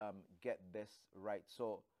this right.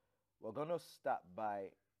 So we're going to start by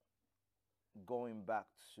going back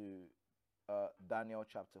to Daniel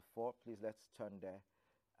chapter 4. Please, let's turn there.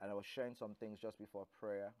 And I was sharing some things just before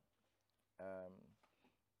prayer.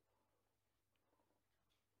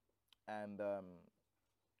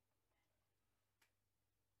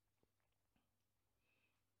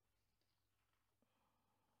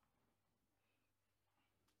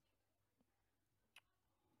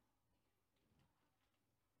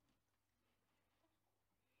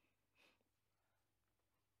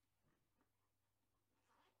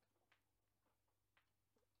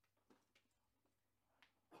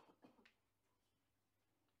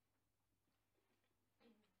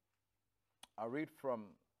 I'll read from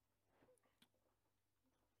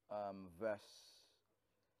verse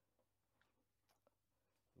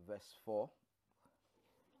 4.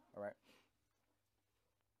 All right.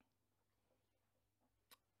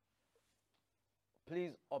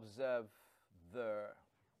 Please observe the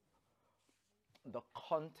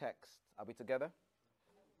context. Are we together?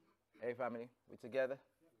 Hey, family, we together?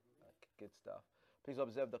 Okay, good stuff. Please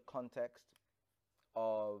observe the context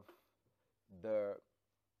of the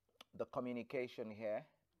communication here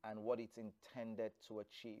and what it's intended to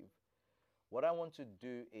achieve. What I want to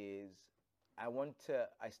do is,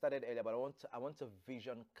 I started earlier, but I want to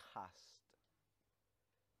vision cast.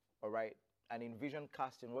 All right? And in vision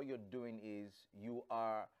casting, what you're doing is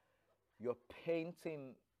you're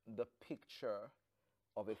painting the picture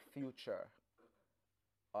of a future,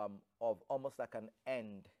 of almost like an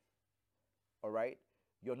end. All right?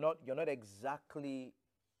 You're not exactly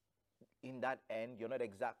in that end. You're not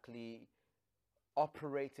exactly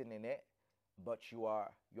operating in it, but you're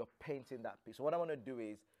painting that piece. So what I want to do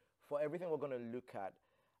is, for everything we're going to look at,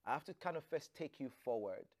 I have to kind of first take you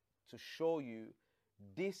forward to show you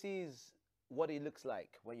this is what it looks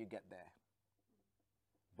like when you get there.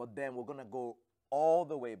 But then we're going to go all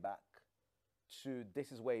the way back to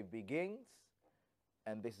this is where it begins,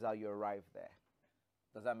 and this is how you arrive there.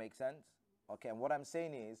 Does that make sense? Okay, and what I'm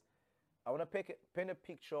saying is, I want to paint a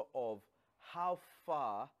picture of how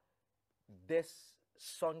far this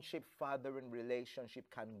sonship fathering relationship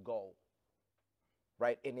can go,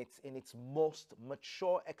 right? In its most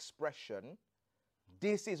mature expression,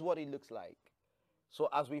 this is what it looks like. So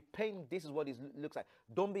as we paint, this is what it looks like.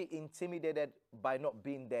 Don't be intimidated by not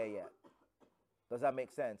being there yet. Does that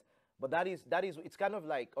make sense? But that is it's kind of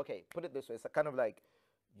like, okay, put it this way. It's kind of like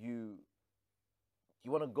you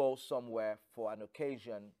want to go somewhere for an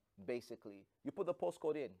occasion, basically. You put the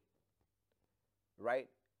postcode in, right?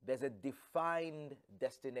 There's a defined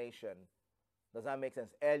destination. Does that make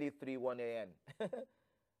sense? Early 3:1 a.m.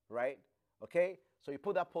 Right? Okay? So you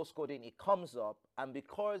put that postcode in, it comes up, and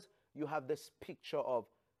because you have this picture of,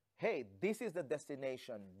 hey, this is the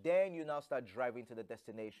destination, then you now start driving to the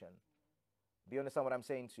destination. Do you understand what I'm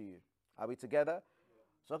saying to you? Are we together?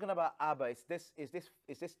 So talking about Abba, is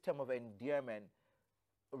this term of endearment.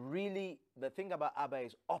 Really, the thing about Abba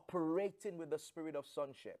is operating with the spirit of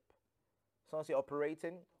sonship. Someone say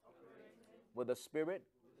operating with the spirit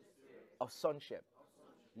of sonship.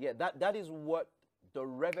 Yeah, that is what the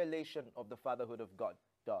revelation of the fatherhood of God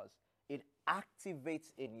does. It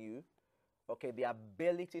activates in you, okay, the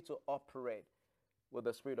ability to operate with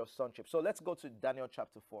the spirit of sonship. So let's go to Daniel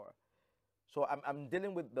chapter 4. So I'm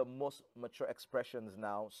dealing with the most mature expressions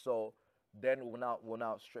now. So then we'll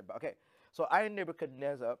now strip back. Okay. So I,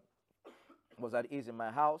 Nebuchadnezzar, was at ease in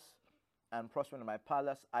my house and prospering in my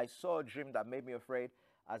palace. I saw a dream that made me afraid.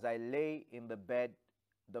 As I lay in the bed,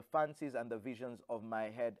 the fancies and the visions of my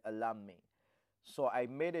head alarmed me. So I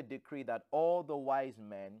made a decree that all the wise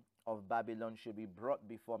men of Babylon should be brought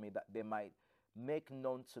before me, that they might make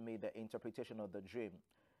known to me the interpretation of the dream.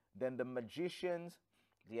 Then the magicians,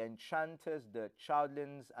 the enchanters, the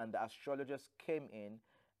Chaldeans, and the astrologers came in,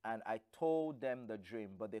 and I told them the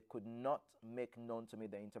dream, but they could not make known to me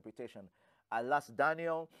the interpretation. At last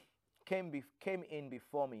Daniel came in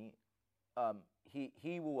before me. He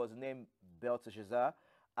who was named Belteshazzar,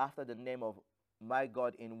 after the name of my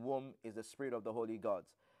God, in whom is the spirit of the holy gods.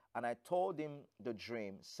 And I told him the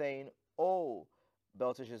dream, saying, O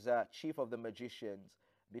Belteshazzar, chief of the magicians,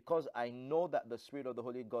 because I know that the spirit of the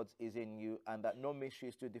holy gods is in you, and that no mystery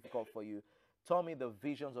is too difficult for you, tell me the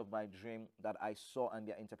visions of my dream that I saw and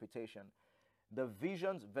their interpretation. The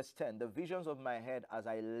visions, verse 10, the visions of my head as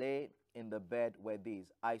I lay in the bed were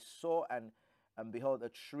these. I saw and behold a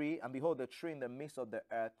tree, and behold the tree in the midst of the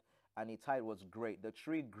earth, and its height was great. The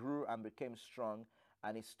tree grew and became strong,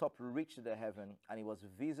 and its top reached the heaven, and it was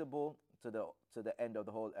visible to the end of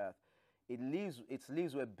the whole earth. Its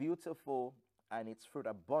leaves were beautiful, and its fruit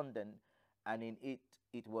abundant, and in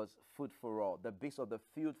it was food for all. The beasts of the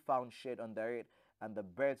field found shade under it, and the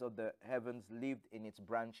birds of the heavens lived in its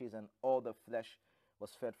branches, and all the flesh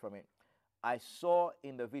was fed from it. I saw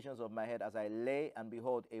in the visions of my head as I lay, and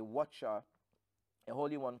behold, a watcher, a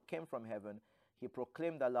holy one, came from heaven. He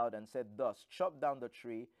proclaimed aloud and said, thus, chop down the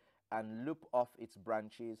tree and loop off its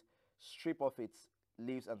branches, strip off its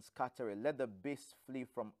leaves and scatter it. Let the beasts flee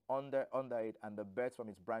from under it, and the birds from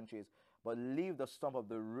its branches, but leave the stump of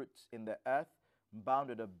the roots in the earth, bound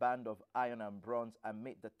with a band of iron and bronze, and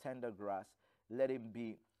make the tender grass. Let him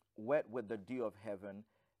be wet with the dew of heaven.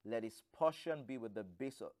 Let his portion be with the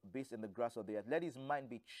beast in the grass of the earth. Let his mind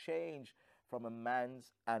be changed from a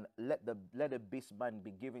man's, and let a beast's mind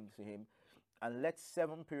be given to him. And let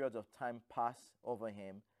 7 periods of time pass over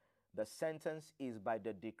him. The sentence is by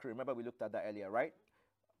the decree. Remember, we looked at that earlier, right?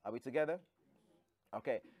 Are we together?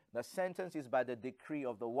 Okay. The sentence is by the decree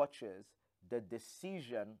of the watchers, the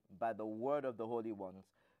decision by the word of the holy ones,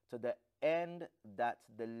 to the end that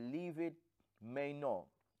the living may know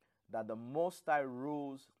that the Most High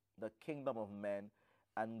rules the kingdom of men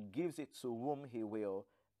and gives it to whom he will,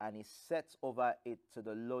 and he sets over it to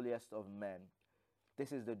the lowliest of men.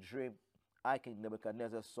 This is the dream I, King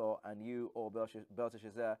Nebuchadnezzar, saw, and you, O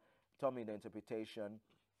Belteshazzar, told me the interpretation.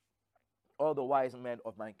 All the wise men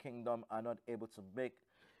of my kingdom are not able to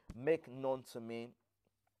make known to me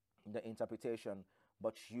the interpretation,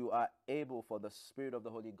 but you are able, for the Spirit of the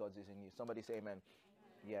Holy God is in you. Somebody say amen.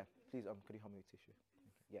 Yeah, please, could you help me with tissue?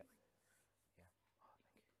 Yeah. Oh, thank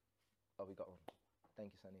you. Oh, we got one.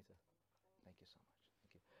 Thank you, Sanita. Thank you so much.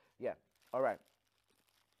 Thank you. Yeah. All right.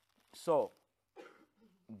 So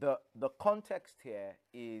the context here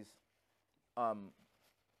is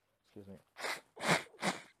excuse me.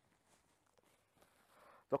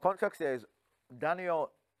 The context here is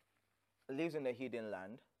Daniel lives in a hidden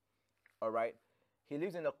land. All right. He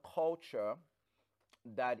lives in a culture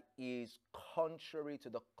that is contrary to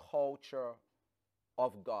the culture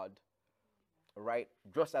of God, right?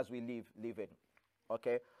 Just as we live in.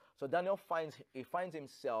 Okay. So Daniel finds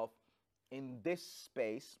himself in this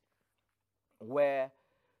space where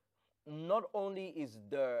not only is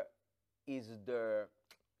the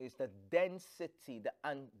density,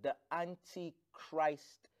 the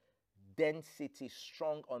antichrist density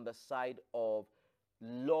strong on the side of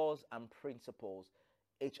laws and principles,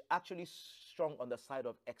 it's actually strong on the side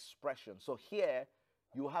of expression. So here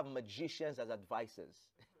you have magicians as advisors.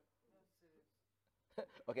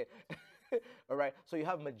 Okay. All right. So you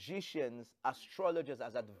have magicians, astrologers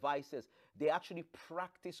as advisors. They actually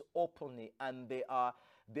practice openly, and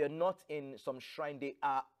they're not in some shrine. They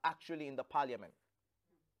are actually in the parliament.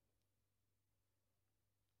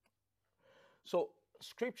 So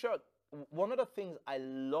scripture, one of the things I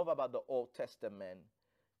love about the Old Testament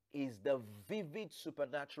is the vivid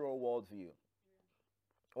supernatural worldview.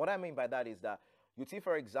 What I mean by that is that you see,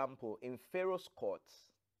 for example, in Pharaoh's courts,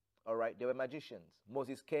 all right, there were magicians.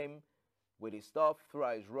 Moses came with his stuff, threw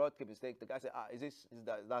out his rod, kept his stake. The guy said,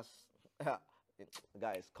 that's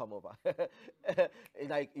guys, come over.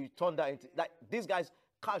 Like, he turned that into, like, this guy's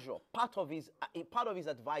casual, part of his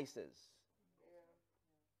advisors.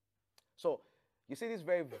 So you see this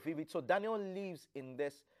very vivid. So Daniel lives in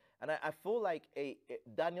this, and I feel like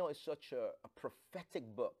Daniel is such a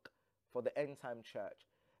prophetic book for the end time church,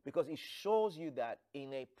 because it shows you that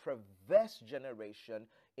in a perverse generation,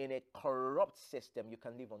 in a corrupt system, you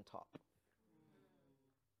can live on top.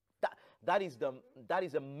 That is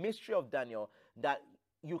the mystery of Daniel, that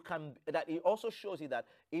it also shows you that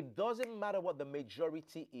it doesn't matter what the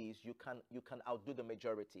majority is, you can outdo the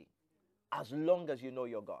majority as long as you know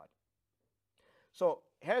your God. So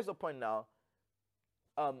here's the point now.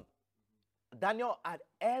 Daniel, at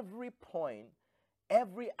every point,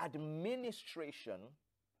 every administration,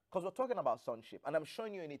 because we're talking about sonship, and I'm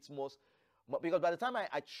showing you in its most, because by the time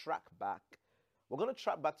I track back, we're going to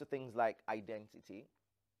track back to things like identity,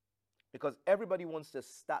 because everybody wants to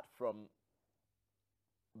start from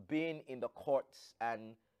being in the courts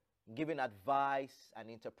and giving advice and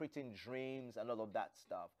interpreting dreams and all of that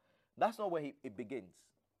stuff. That's not where it begins.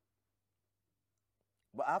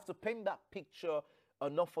 But I have to paint that picture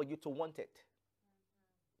enough for you to want it.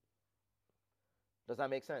 Does that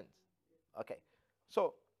make sense? Okay.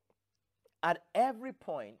 So, at every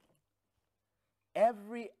point,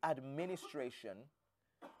 every administration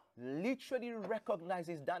literally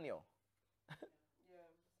recognizes Daniel. Yeah,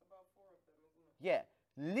 it's about 4 of them, isn't it? Yeah,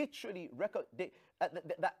 literally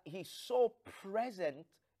that he's so present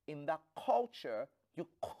in that culture. You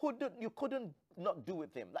couldn't not do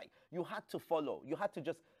with him. Like, you had to follow. You had to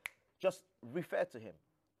just refer to him.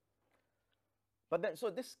 But then, so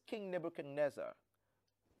this King Nebuchadnezzar,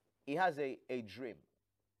 he has a dream.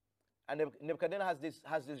 And Nebuchadnezzar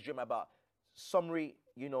has this dream about summary,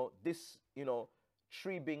 this,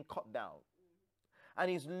 tree being cut down. And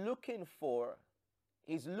he's looking for,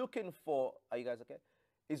 are you guys okay?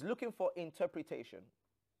 He's looking for interpretation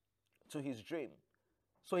to his dream.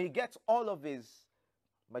 So he gets all of his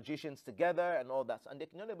magicians together and all that, and they're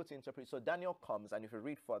not able to interpret. So Daniel comes, and if you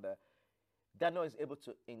read further, Daniel is able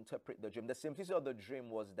to interpret the dream. The simplicity of the dream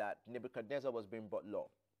was that Nebuchadnezzar was being brought low.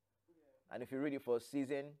 Yeah. And if you read it for a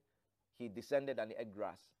season, he descended and he ate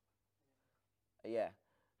grass. Yeah,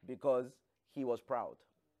 because he was proud.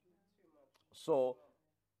 So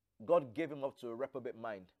God gave him up to a reprobate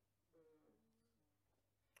mind.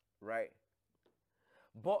 Right?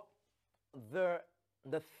 But the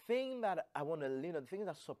thing that I want to lean on, the thing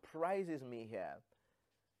that surprises me here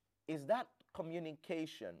is that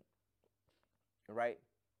communication, right?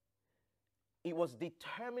 It was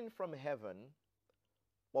determined from heaven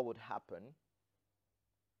what would happen.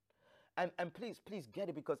 And please get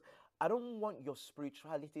it, because I don't want your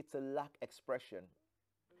spirituality to lack expression.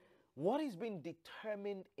 What is being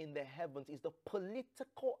determined in the heavens is the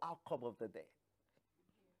political outcome of the day.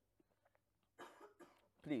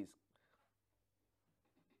 Please.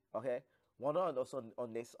 Okay? We're not also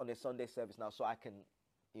on a Sunday service now, so I can,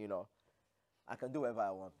 I can do whatever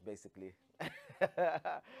I want, basically.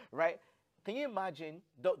 Right? Can you imagine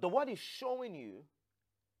the word is showing you,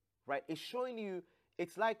 right? It's showing you.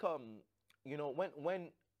 It's like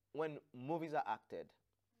when movies are acted,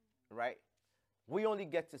 right? We only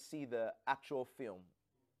get to see the actual film,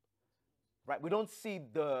 right? We don't see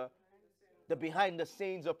the behind the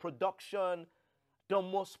scenes of production. The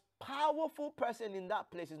most powerful person in that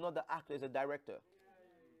place is not the actor, it's the director.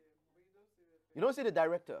 You don't see the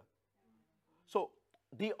director. So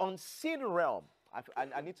the unseen realm,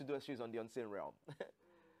 I need to do a series on the unseen realm,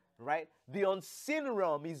 right? The unseen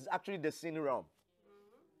realm is actually the seen realm.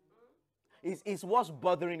 It's what's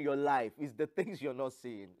bothering your life. It's the things you're not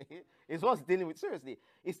seeing. It's what's dealing with. Seriously,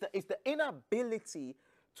 it's the inability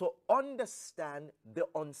to understand the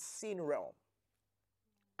unseen realm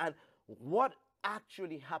and what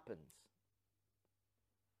actually happens.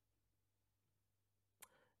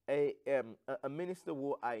 A minister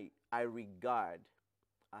who I regard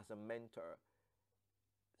as a mentor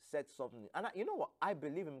said something, and you know what? I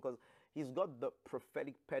believe him because he's got the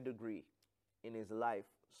prophetic pedigree in his life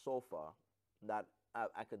so far that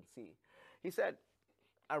I can see. He said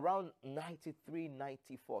around 93,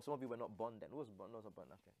 94. Some of you were not born then. Who was born? No, was born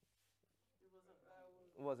after.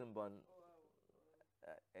 Who wasn't born?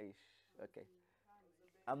 Okay.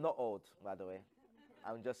 I'm not old, by the way.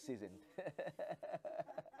 I'm just seasoned.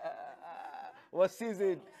 Was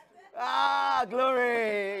seasoned. Ah,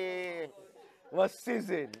 glory. Was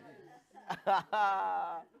seasoned.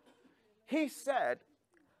 He said,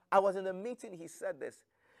 I was in a meeting, he said this.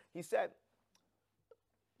 He said,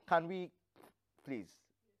 can we, please,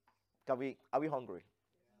 are we hungry?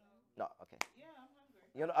 No, okay. Yeah,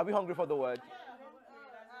 I'm hungry. Are we hungry for the word?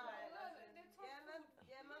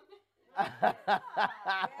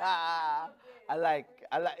 I like,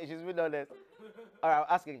 she's been honest. All right, I'm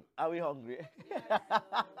asking, are we hungry?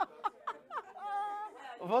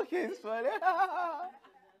 Okay, it's funny.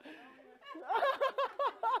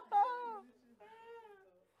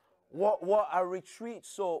 What a retreat,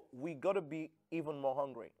 so we got to be even more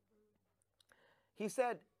hungry. He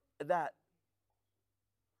said that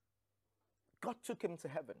God took him to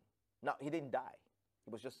heaven. Now, he didn't die.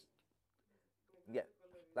 It was just,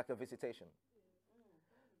 like a visitation.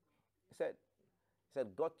 He said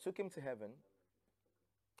God took him to heaven,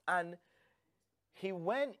 and he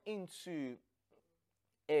went into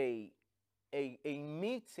a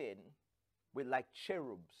meeting with like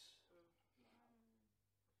cherubs.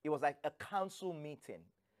 It was like a council meeting.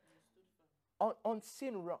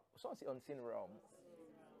 Unseen realm. Someone say unseen realm.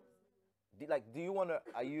 Do you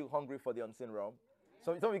are you hungry for the unseen realm?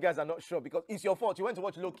 Some of you guys are not sure because it's your fault. You went to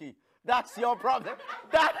watch Loki. That's your problem.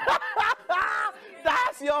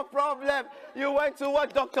 That's your problem. You went to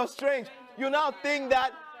watch Doctor Strange. You now think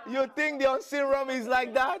the unseen realm is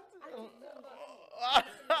like that?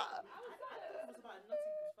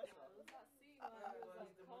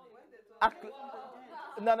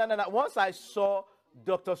 No. Once I saw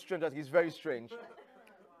Doctor Strange, he's very strange.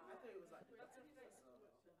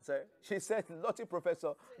 Sorry? She said, Lottie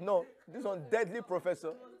Professor. No, this one, deadly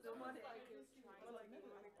Professor.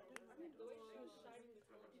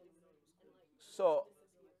 So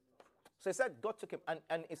he said God took him,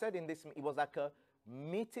 and he said in this, it was like a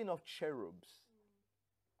meeting of cherubs.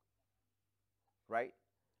 Right?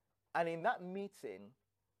 And in that meeting,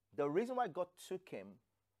 the reason why God took him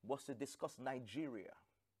was to discuss Nigeria.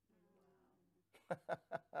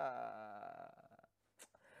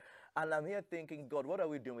 And I'm here thinking, God, what are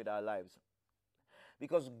we doing with our lives?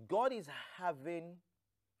 Because God is having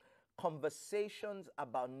conversations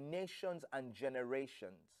about nations and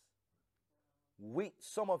generations with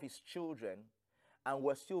some of his children, and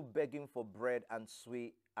we're still begging for bread and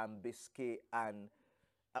sweet and biscuit. And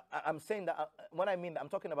I'm saying that, what I mean, I'm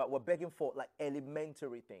talking about we're begging for like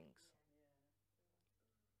elementary things.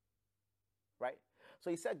 Right? So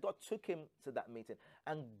he said God took him to that meeting,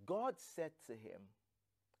 and God said to him,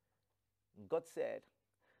 God said,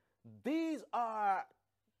 these are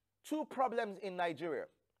two problems in Nigeria.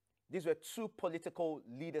 These were two political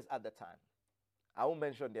leaders at the time. I won't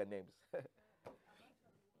mention their names.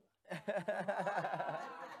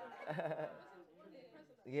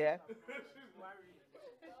 Yeah.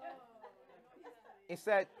 He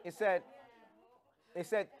said,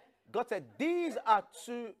 God said, these are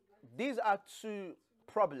two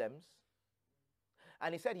problems.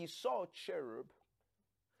 And he said he saw a cherub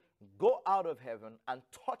go out of heaven and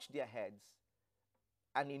touch their heads,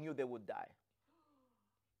 and he knew they would die.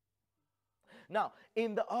 Now,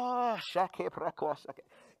 in the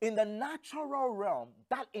natural realm,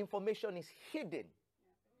 that information is hidden.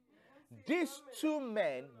 These two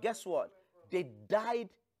men, guess what? They died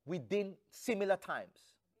within similar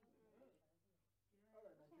times.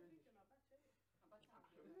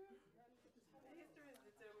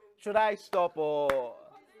 Should I stop or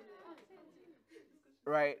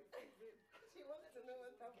right?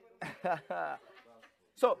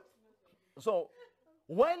 So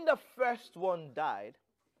when the first one died,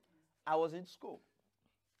 I was in school.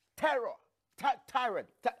 Terror, tyrant,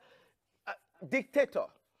 dictator,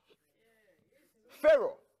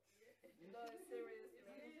 pharaoh.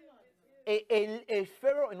 A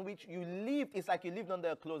pharaoh in which you lived is like you lived under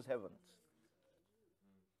a closed heavens.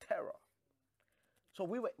 Terror. So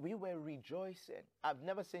we were rejoicing. I've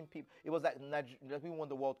never seen people. It was like we won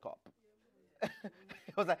the World Cup.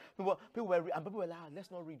 It was like people were like,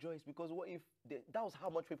 let's not rejoice, because what if that was how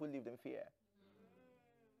much people lived in fear.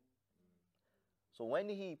 So when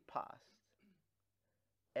he passed,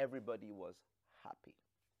 everybody was happy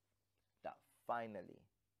that finally.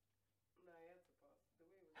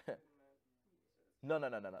 No.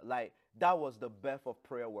 Like, that was the birth of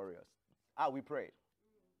prayer warriors. We prayed.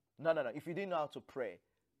 No. If you didn't know how to pray,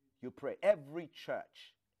 you pray. Every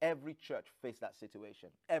church faced that situation.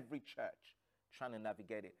 Every church trying to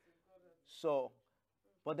navigate it. So,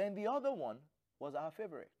 but then the other one was our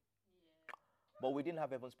favorite. But we didn't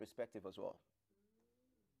have heaven's perspective as well.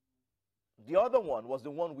 The other one was the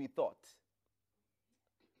one we thought.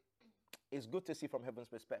 It's good to see from heaven's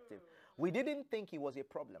perspective. We didn't think it was a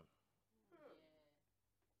problem.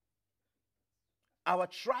 Our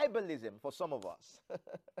tribalism, for some of us,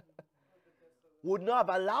 would not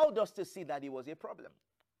have allowed us to see that it was a problem.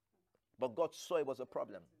 But God saw it was a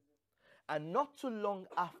problem. And not too long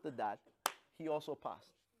after that, he also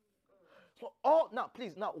passed. So now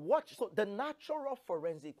watch. So the natural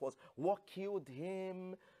forensic was what killed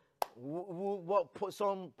him, what put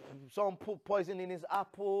some put poison in his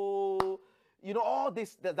apple. You know, all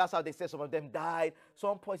this, that's how they say some of them died.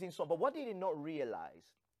 Some poisoned some. But what they did not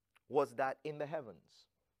realize was that in the heavens,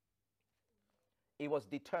 it was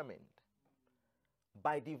determined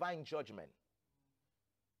by divine judgment.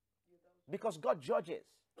 Because God judges.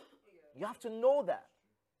 You have to know that.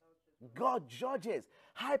 God judges.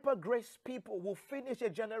 Hyper grace people will finish a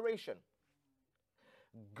generation.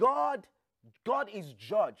 God is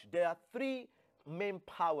judge. There are three main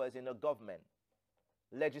powers in a government: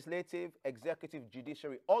 legislative, executive,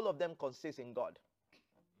 judiciary. All of them consist in God.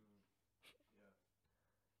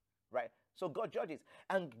 Right? So God judges.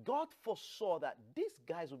 And God foresaw that these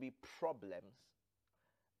guys would be problems.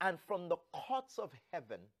 And from the courts of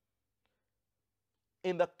heaven,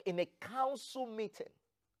 in a council meeting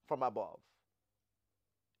from above,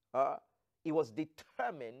 it was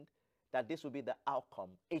determined that this would be the outcome.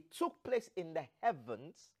 It took place in the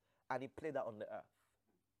heavens, and it played out on the earth.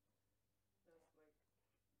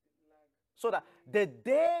 So that the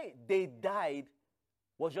day they died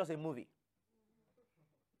was just a movie.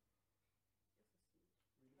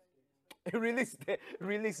 Release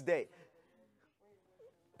day.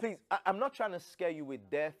 Please, I'm not trying to scare you with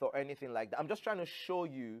death or anything like that. I'm just trying to show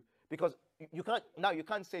you, because you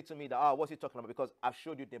can't say to me that, what's he talking about? Because I've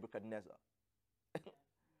showed you Nebuchadnezzar.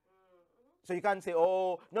 So you can't say,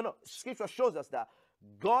 no. Scripture shows us that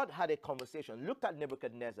God had a conversation. Look at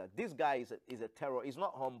Nebuchadnezzar. This guy is a terror. He's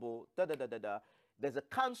not humble. There's a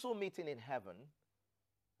council meeting in heaven.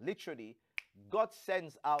 Literally, God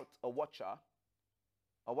sends out a watcher.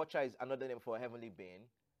 A watcher is another name for a heavenly being.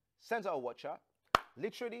 Sends out a watcher.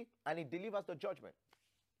 literally, and it delivers the judgment.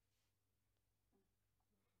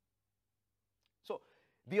 So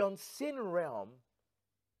the unseen realm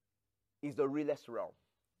is the realest realm.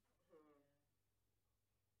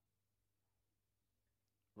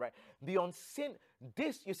 Right? The unseen,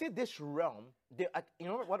 this, you see this realm, you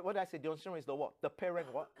know what I say? The unseen realm is the what? The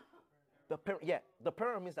parent what? The parent, yeah. The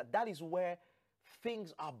parent means that is where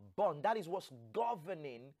things are born. That is what's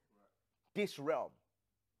governing this realm.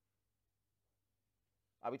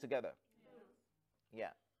 Are we together?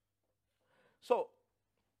 Yeah. So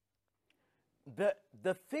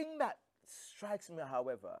the thing that strikes me,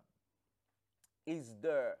 however, is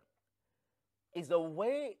the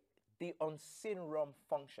way the unseen realm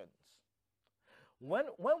functions. When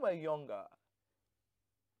we're younger,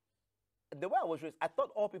 the way I was raised, I thought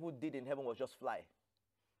all people did in heaven was just fly.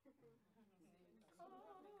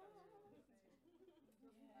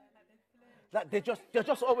 Like they're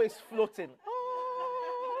just always floating.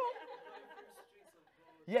 Oh.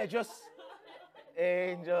 Yeah, just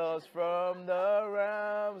angels from the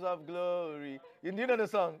realms of glory. You know the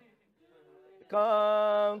song?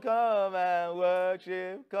 Come and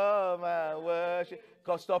worship, come and worship.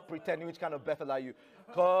 God, stop pretending. Which kind of Bethel are you?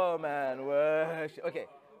 Come and worship. Okay,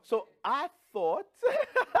 so I thought,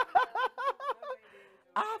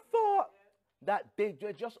 that they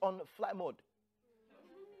were just on flight mode.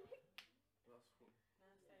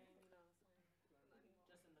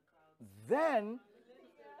 Then,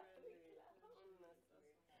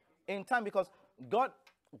 in time, because God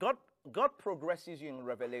progresses you in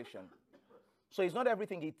revelation. So it's not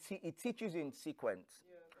everything he teaches you in sequence.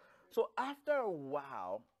 So after a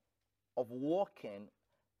while of walking,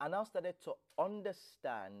 I now started to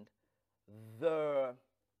understand the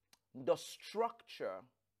structure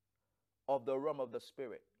of the realm of the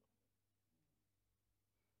spirit.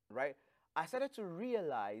 Right? I started to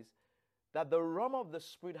realize that the realm of the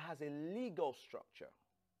spirit has a legal structure.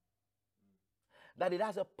 That it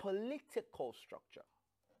has a political structure.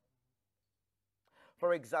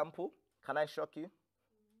 For example, can I shock you?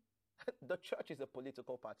 The church is a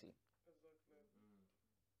political party.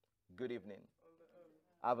 Good evening.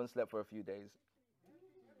 I haven't slept for a few days.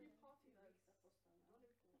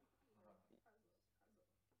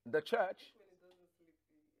 The church.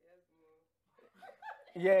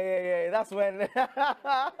 Yeah. That's when.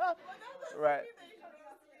 Right.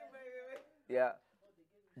 Yeah.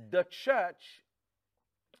 The church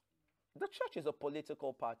is a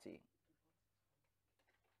political party.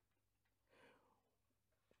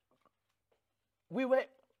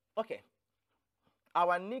 Okay.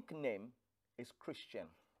 Our nickname is Christian.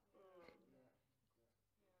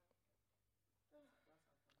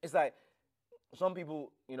 It's like some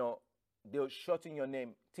people, they'll shorten your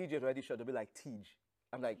name. TJ is already short. They'll be like Tej.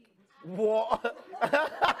 I'm like, what?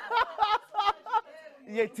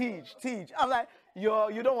 Yeah, Tej. I'm like,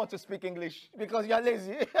 you don't want to speak English because you're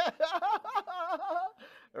lazy.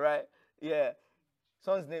 Right? Yeah.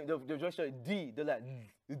 Someone's name, they'll just show D. They're like,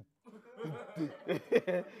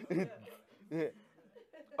 yeah.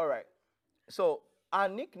 All right. So our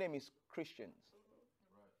nickname is Christians.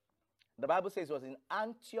 The Bible says it was in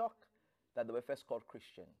Antioch that they were first called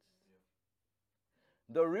Christians.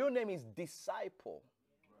 The real name is disciple.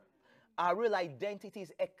 Our real identity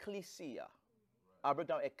is ecclesia. I'll break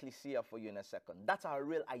down ecclesia for you in a second. That's our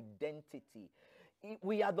real identity.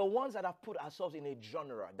 We are the ones that have put ourselves in a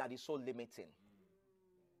genre that is so limiting.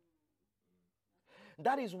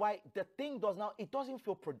 That is why the thing doesn't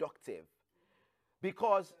feel productive.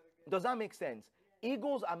 Because, does that make sense?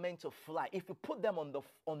 Eagles are meant to fly. If you put them on the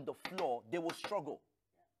floor, they will struggle.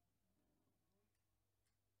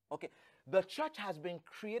 Okay. The church has been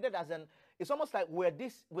created it's almost like with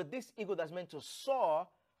this eagle that's meant to soar,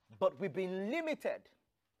 but we've been limited.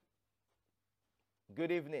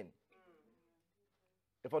 Good evening.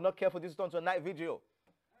 If we're not careful, this turns to a night video.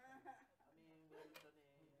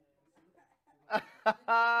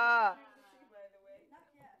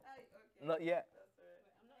 Not yet.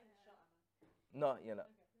 No, you're not.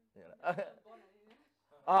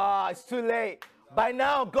 It's too late. By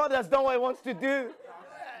now, God has done what he wants to do.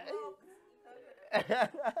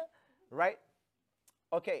 Right?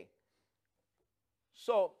 Okay.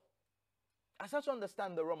 So, I start to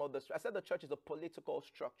understand the realm of I said the church is a political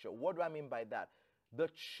structure. What do I mean by that? The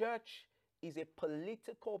church is a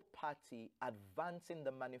political party advancing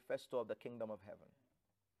the manifesto of the kingdom of heaven.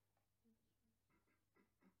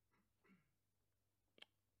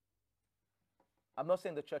 I'm not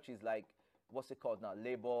saying the church is like, what's it called now?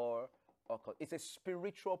 Labor. It's a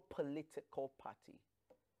spiritual political party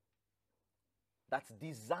that's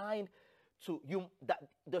designed that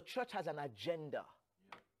the church has an agenda.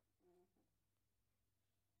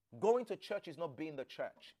 Going to church is not being the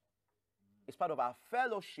church. It's part of our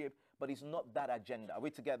fellowship, but it's not that agenda. Are we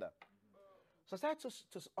together? So I started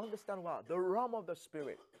to understand, wow, the realm of the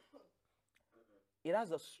spirit, it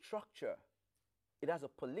has a structure. It has a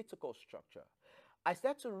political structure. I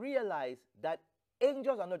started to realize that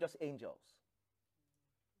angels are not just angels.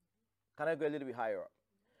 Can I go a little bit higher up?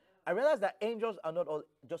 I realized that angels are not all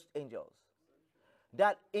just angels.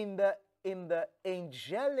 That in the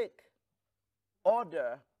angelic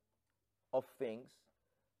order of things,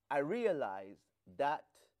 I realized that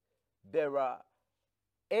there are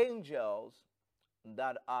angels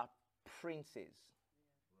that are princes.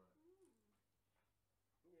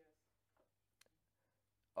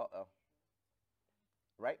 Uh-oh.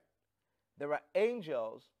 Right? There are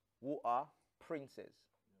angels who are princes.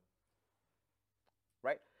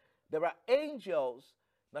 Right? There are angels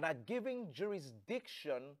that are giving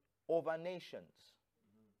jurisdiction over nations,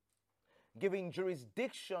 giving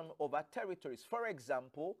jurisdiction over territories. For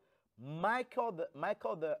example, Michael the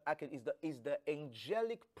is the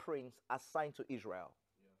angelic prince assigned to Israel.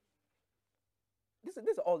 This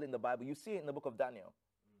is all in the Bible. You see it in the book of Daniel.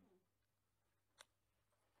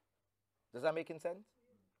 Does that make sense?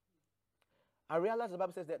 I realize the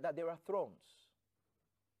Bible says that there are thrones,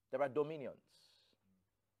 there are dominions.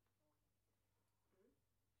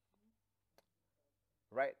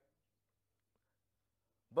 Right?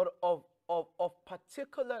 But of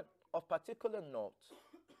particular note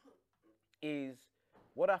is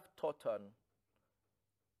what I've taught on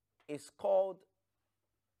is called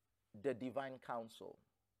the divine counsel.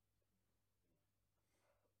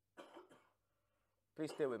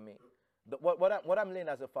 Please stay with me. What I'm laying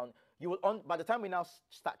as a foundation, you will by the time we now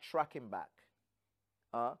start tracking back,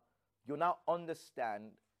 you'll now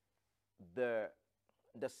understand the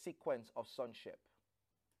sequence of sonship.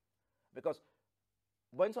 Because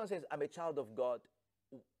when someone says, I'm a child of God,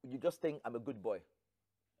 you just think, I'm a good boy.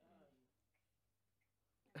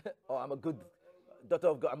 Or I'm a good daughter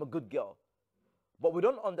of God, I'm a good girl. But we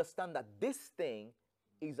don't understand that this thing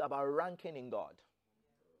is about ranking in God.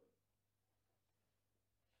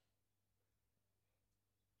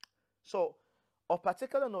 So, of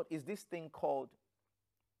particular note is this thing called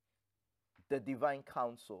the divine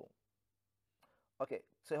counsel. Okay,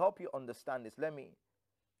 to help you understand this, let me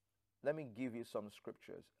give you some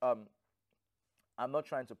scriptures. I'm not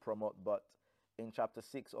trying to promote, but in chapter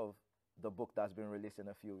 6 of the book that's been released in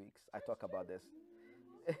a few weeks, I talk about this.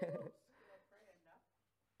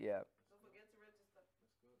 Yeah. Don't forget to register.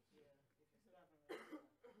 The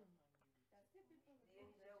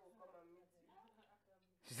angel will come and meet you.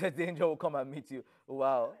 She said the angel will come and meet you.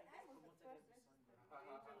 Wow.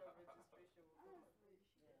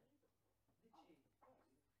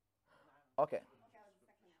 Okay.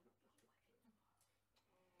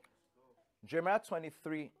 Jeremiah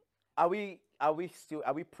 23. Are we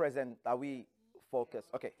present? Are we focused?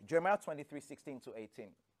 Okay. Jeremiah 23, 16 to 18.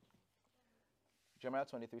 Jeremiah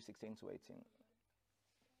 23, 16 to 18.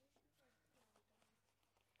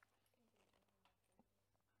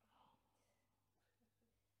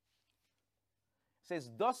 It says,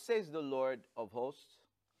 thus says the Lord of hosts,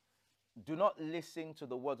 do not listen to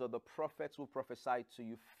the words of the prophets who prophesy to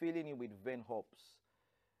you, filling you with vain hopes.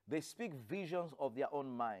 They speak visions of their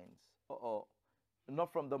own minds,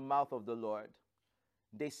 not from the mouth of the Lord.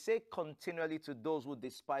 They say continually to those who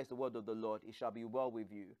despise the word of the Lord, it shall be well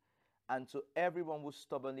with you. And to everyone who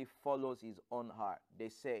stubbornly follows his own heart, they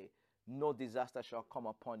say, no disaster shall come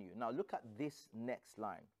upon you. Now look at this next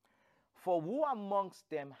line. For who amongst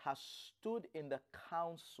them has stood in the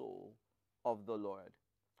counsel of the Lord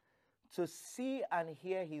to see and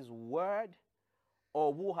hear his word,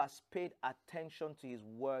 or who has paid attention to his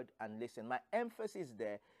word and listen? My emphasis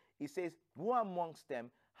there, it says, who amongst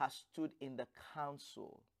them has stood in the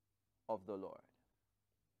counsel of the Lord?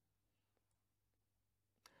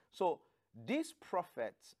 So these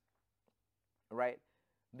prophets, right,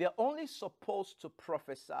 they're only supposed to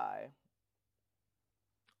prophesy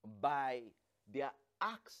by their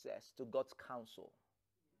access to God's counsel.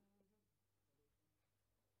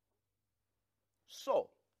 So,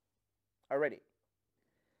 already,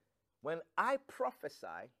 when I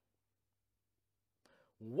prophesy,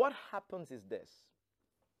 what happens is this.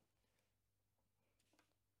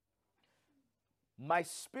 My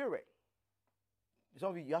spirit,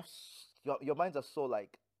 some of you have, your minds are so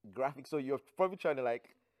like graphic, so you're probably trying to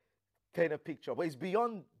like paint a picture, but it's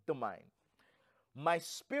beyond the mind. My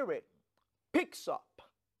spirit picks up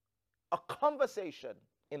a conversation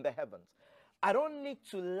in the heavens. I don't need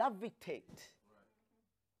to levitate.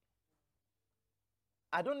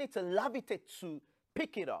 I don't need to levitate to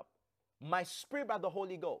pick it up. My spirit by the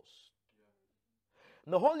Holy Ghost.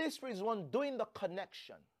 The Holy Spirit is one doing the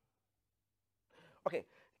connection. Okay,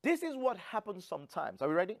 this is what happens sometimes. Are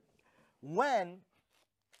we ready? When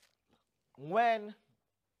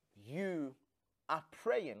you are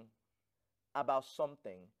praying about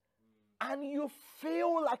something and you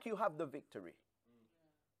feel like you have the victory.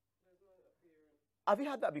 Have you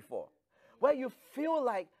had that before? Where you feel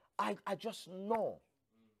like, I just know.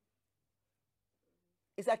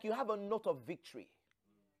 It's like you have a note of victory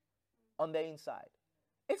on the inside.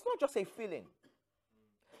 It's not just a feeling.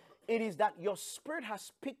 It is that your spirit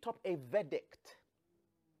has picked up a verdict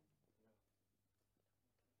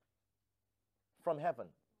from heaven.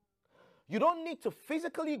 You don't need to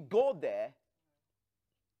physically go there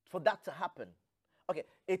for that to happen. Okay,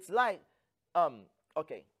 it's like,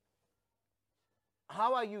 okay,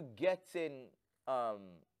 how are you getting,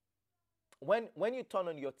 when you turn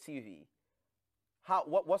on your TV,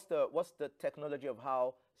 what's the technology of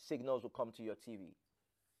how signals will come to your TV?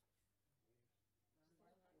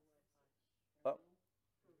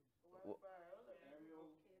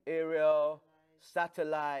 Aerial,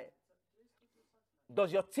 satellite.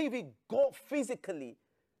 Does your TV go physically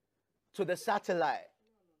to the satellite?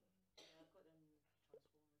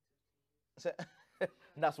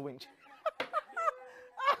 That's winch. That's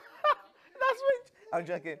winch. I'm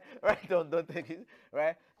joking. Right? Don't take it.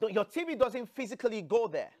 Right? Your TV doesn't physically go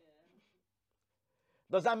there.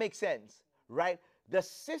 Does that make sense? Right? The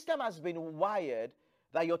system has been wired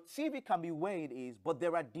that your TV can be where it is, but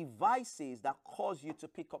there are devices that cause you to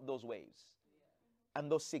pick up those waves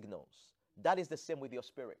and those signals. That is the same with your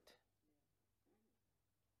spirit.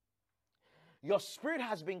 Your spirit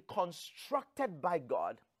has been constructed by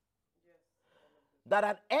God that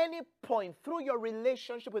at any point through your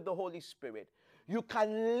relationship with the Holy Spirit, you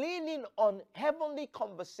can lean in on heavenly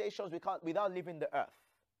conversations without leaving the earth.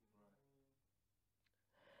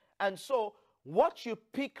 And so what you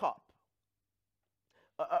pick up,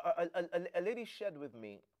 a lady shared with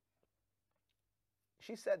me,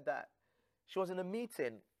 she said that she was in a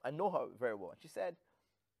meeting. I know her very well. She said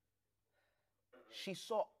she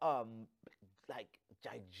saw like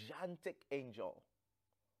gigantic angel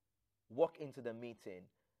walk into the meeting,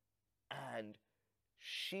 and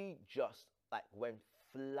she just like went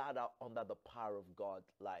flat out under the power of God,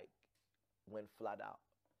 like went flat out.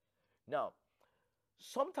 Now,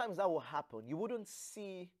 sometimes that will happen. You wouldn't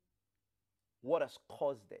see what has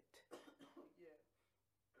caused it.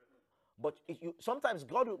 But sometimes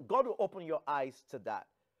God will open your eyes to that,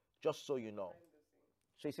 just so you know.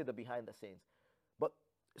 So you see the behind the scenes. But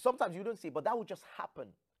sometimes you don't see, but that will just happen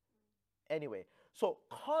anyway. So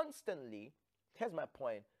constantly, here's my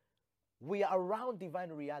point, we are around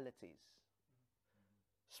divine realities,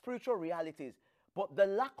 spiritual realities, but the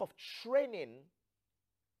lack of training,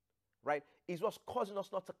 right, is what's causing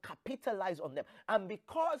us not to capitalize on them. And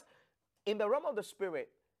because in the realm of the spirit,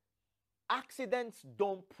 accidents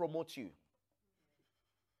don't promote you.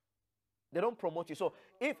 They don't promote you. So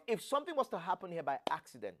if something was to happen here by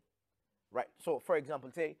accident, right? So for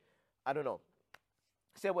example, say, I don't know,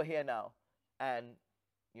 say we're here now and,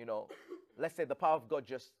 you know, let's say the power of God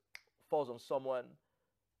just falls on someone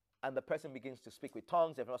and the person begins to speak with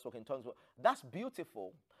tongues. They've not spoken in tongues. That's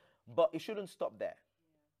beautiful, but it shouldn't stop there.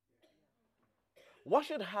 What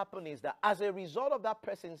should happen is that as a result of that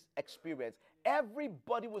person's experience,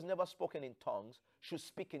 everybody who's never spoken in tongues should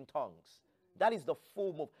speak in tongues. That is the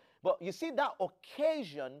full move. But you see, that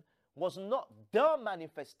occasion was not the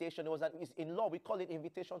manifestation. It was in law, we call it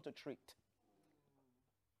invitation to treat.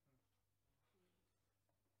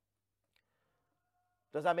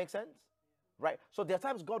 Does that make sense? Right? So there are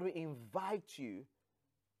times God will invite you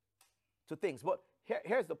to things. But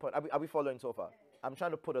here's the point. Are we following so far? I'm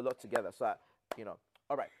trying to put a lot together. So,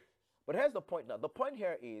 all right. But here's the point now. The point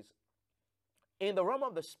here is, in the realm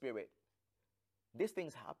of the spirit, these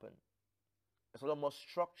things happen. It's a lot more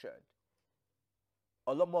structured.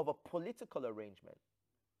 A lot more of a political arrangement.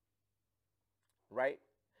 Right?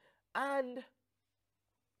 And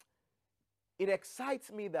it excites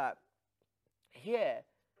me that here,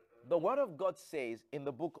 the word of God says in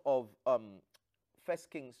the book of 1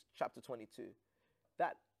 Kings chapter 22,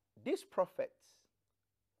 that these prophets,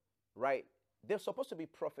 right, they're supposed to be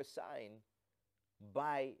prophesying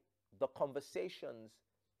by the conversations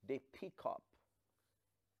they pick up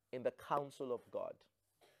in the counsel of God.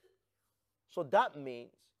 So that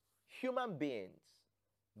means human beings,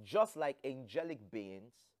 just like angelic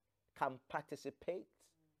beings, can participate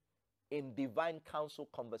in divine counsel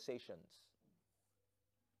conversations.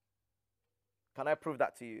 Can I prove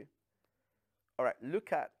that to you? All right,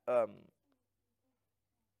 look at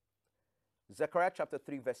Zechariah chapter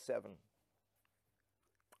 3, verse 7.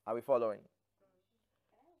 Are we following?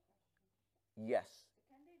 Yes.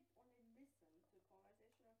 Can they only listen to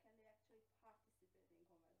conversation or can they actually participate in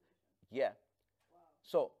conversation? Yeah. Wow.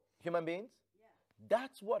 So, human beings, Yeah.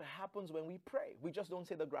 that's what happens when we pray. We just don't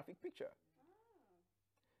say the graphic picture.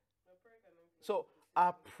 My prayer can influence So, the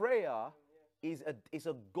our decision. prayer Yeah. is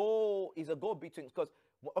a goal between, because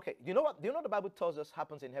okay, you know what? Do you know what the Bible tells us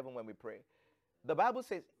happens in heaven when we pray? The Bible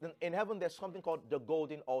says in heaven there's something called the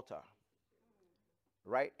golden altar.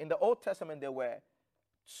 Right? In the Old Testament there were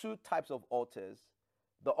two types of altars.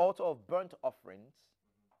 The altar of burnt offerings,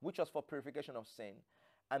 which was for purification of sin,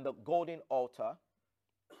 and the golden altar,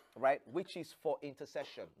 right, which is for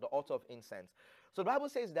intercession, the altar of incense. So the Bible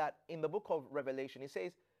says that in the book of Revelation, it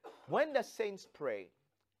says, when the saints pray,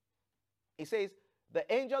 it says, the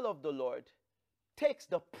angel of the Lord takes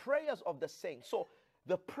the prayers of the saints. So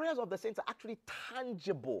the prayers of the saints are actually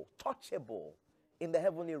tangible, touchable in the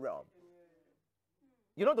heavenly realm.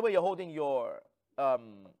 You know the way you're holding your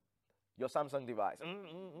Samsung device.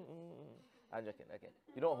 I'm joking. Okay,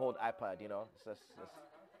 you don't hold iPad. You know, it's just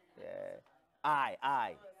yeah.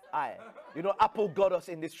 I. You know, Apple got us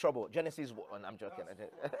in this trouble. Genesis 1. I'm joking.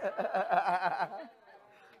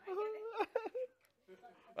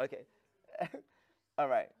 Okay. All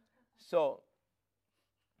right. So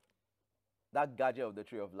that gadget of the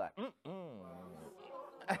tree of life.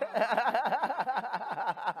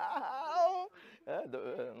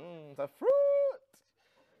 It's a fruit.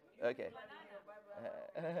 Okay.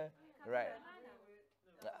 Right.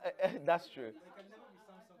 That's true.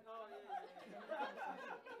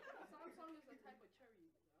 Samsung is a type of cherry.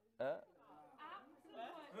 Huh?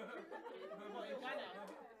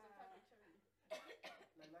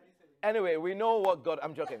 Anyway, we know what God.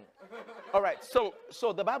 I'm joking. All right. So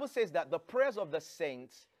the Bible says that the prayers of the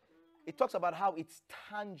saints, it talks about how it's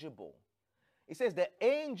tangible. It says the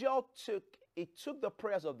angel took the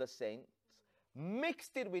prayers of the saints,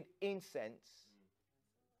 mixed it with incense,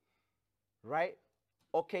 right?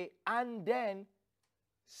 Okay, and then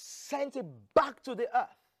sent it back to the earth.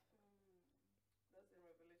 That's in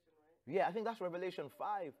Revelation, right? Yeah, I think that's Revelation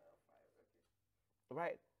 5.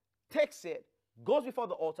 Right? Takes it, goes before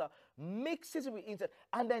the altar, mixes it with incense,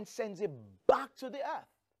 and then sends it back to the earth.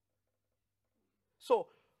 So,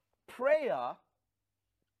 prayer,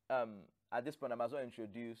 at this point, I might as well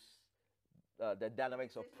introduce the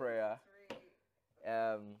dynamics of prayer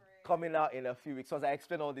coming out in a few weeks. So I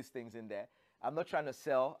explain all these things in there. I'm not trying to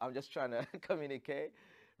sell. I'm just trying to communicate.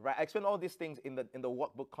 Right? I explain all these things in the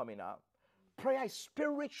workbook coming out. Prayer is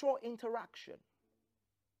spiritual interaction.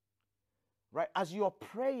 Right? As you're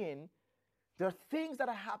praying, there are things that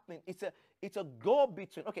are happening. It's a go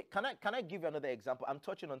between. Okay, can I give you another example? I'm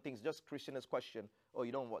touching on things. Just Christian's question. Oh,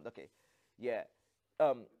 you don't want? Okay, yeah.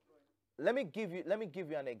 Let me give you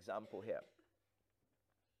an example here.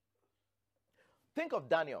 Think of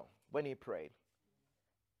Daniel when he prayed,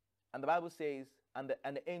 and the Bible says, and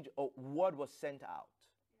the angel, word was sent out,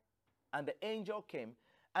 and the angel came,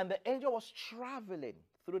 and the angel was traveling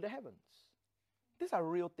through the heavens. These are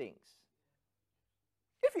real things.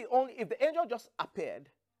 If the angel just appeared,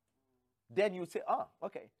 then you say, oh,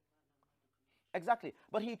 okay. Exactly.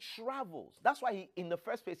 But he travels. That's why in the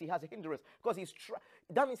first place he has a hindrance, because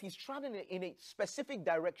that means he's traveling in a specific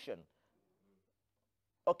direction.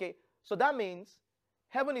 Okay. So that means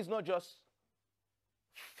heaven is not just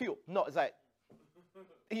fuel. No, it's like,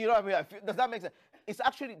 you know what I mean? Does that make sense? It's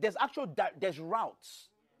actually, there's routes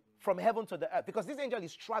from heaven to the earth, because this angel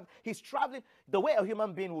is he's traveling the way a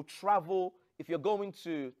human being will travel if you're going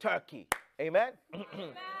to Turkey. Amen?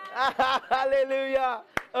 Hallelujah.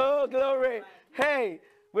 Oh, glory. Hey,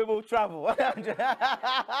 we will travel.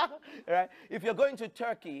 Right? If you're going to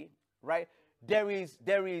Turkey, right, there is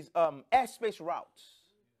airspace routes.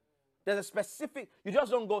 There's a specific, you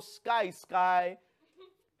just don't go sky,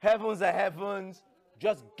 heavens are heavens,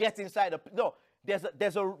 just get inside. No,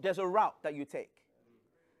 there's a route that you take.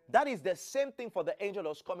 That is the same thing for the angel that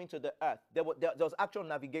was coming to the earth. There was actual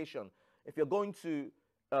navigation. If you're going to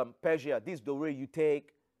Persia, this is the way you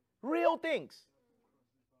take. Real things.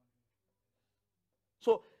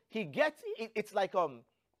 So he gets it's like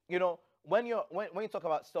you know, when you talk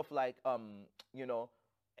about stuff like you know,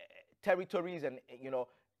 territories and you know,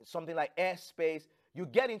 something like airspace, you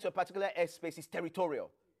get into a particular airspace, it's territorial.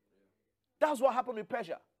 That's what happened with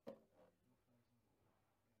Persia.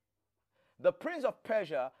 The prince of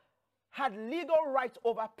Persia had legal right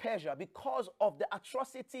over Persia because of the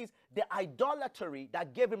atrocities, the idolatry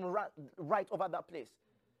that gave him right over that place.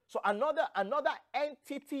 So another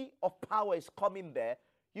entity of power is coming there.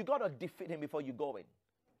 You got to defeat him before you go in.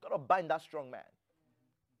 You got to bind that strong man.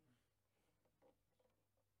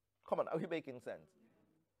 Come on, are we making sense?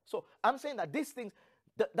 So I'm saying that these things,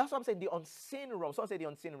 That's what I'm saying, the unseen realm. Someone say the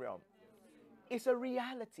unseen realm. It's a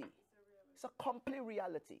reality. It's a complete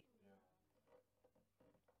reality.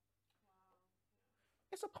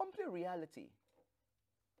 It's a complete reality.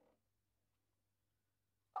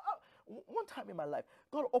 One time in my life,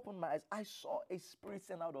 God opened my eyes. I saw a spirit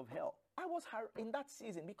sent out of hell. I was in that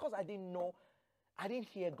season because I didn't know, I didn't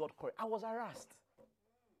hear God correct. I was harassed.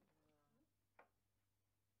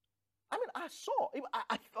 I mean, I saw.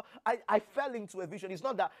 I fell into a vision. It's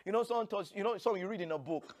not that, someone tells, someone you read in a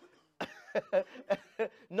book.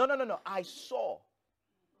 No. I saw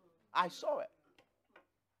it.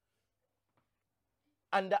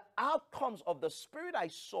 And the outcomes of the spirit I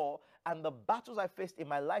saw and the battles I faced in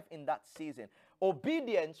my life in that season,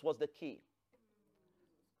 obedience was the key.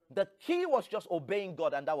 The key was just obeying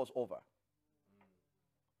God, and that was over.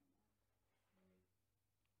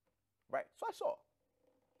 Right? So I saw.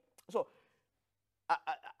 So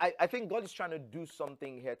I think God is trying to do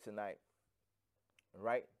something here tonight.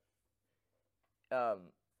 Right?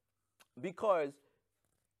 Because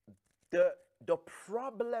the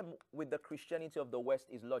problem with the Christianity of the West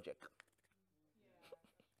is logic.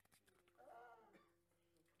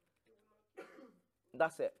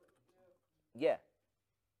 That's it. Yeah.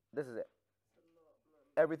 This is it.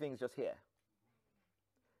 Everything is just here.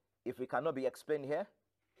 If it cannot be explained here,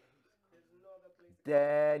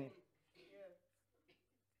 then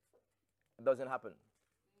it doesn't happen.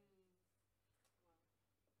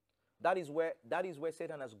 That is where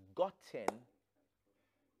Satan has gotten.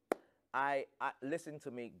 Listen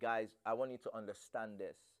to me, guys. I want you to understand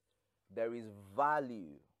this. There is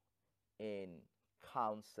value in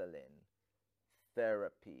counseling,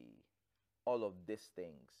 therapy, all of these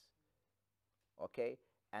things. Okay?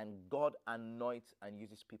 And God anoints and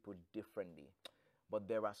uses people differently. But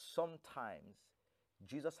there are some times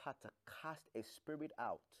Jesus had to cast a spirit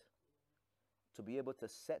out to be able to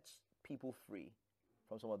set people free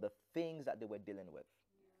from some of the things that they were dealing with.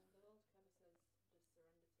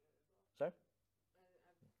 Sorry? I've seen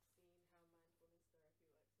how mindfulness therapy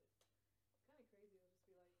works. It's kind of crazy. It'll just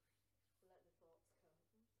be like, let the thoughts come.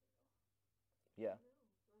 Yeah. No,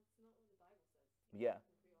 that's not what the Bible says. Yeah.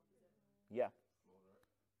 Yeah.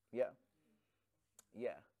 Yeah.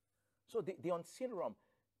 Yeah. So the unseen realm,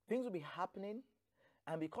 things will be happening,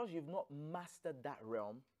 and because you've not mastered that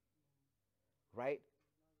realm, right,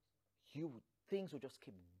 things will just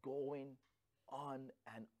keep going on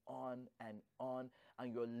and on and on,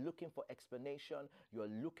 and you're looking for explanation, you're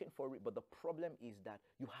looking for it, but the problem is that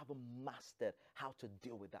you haven't mastered how to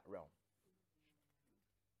deal with that realm.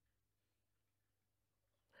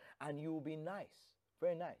 And you will be nice,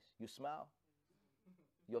 very nice. You smile,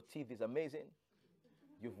 your teeth is amazing,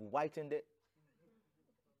 you've whitened it,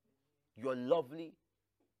 you're lovely,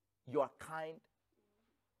 you're kind.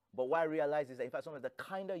 But what I realize is that, in fact, sometimes the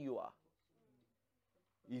kinder you are,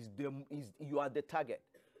 you are the target.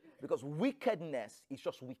 Because wickedness is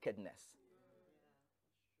just wickedness.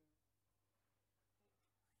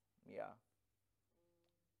 Yeah.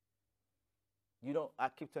 I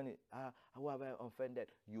keep telling you, how have I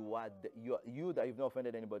offended? You that you've not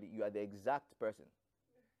offended anybody, you are the exact person.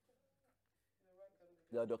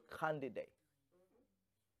 You are the candidate.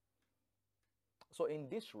 So in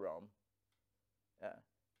this realm,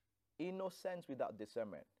 innocence without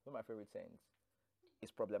discernment, one of my favorite sayings, is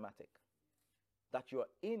problematic. That you're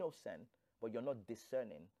innocent, but you're not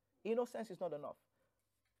discerning. Innocence is not enough.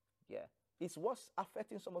 Yeah. It's what's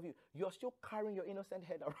affecting some of you. You're still carrying your innocent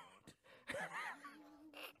head around.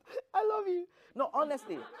 I love you. No,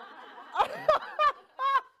 honestly.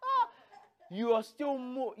 You are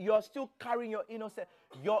still carrying your innocent.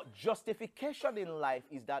 Your justification in life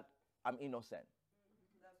is that I'm innocent.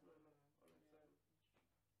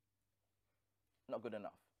 Not good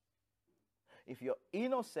enough. If you're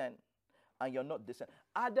innocent and you're not discerned,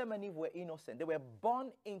 Adam and Eve were innocent. They were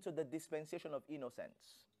born into the dispensation of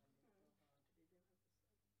innocence.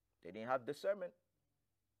 They didn't have discernment,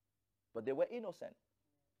 but they were innocent.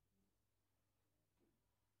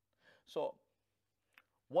 So,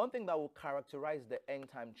 one thing that will characterize the end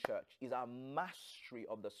time church is our mastery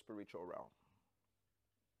of the spiritual realm.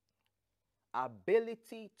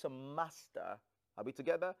 Ability to master. Are we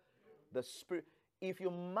together? The spirit. If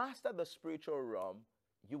you master the spiritual realm,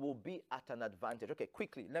 you will be at an advantage. Okay,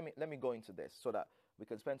 quickly, let me go into this so that we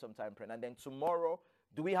can spend some time praying. And then tomorrow,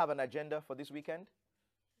 do we have an agenda for this weekend?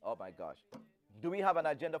 Oh my gosh. Do we have an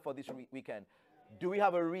agenda for this weekend? Do we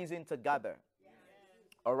have a reason to gather?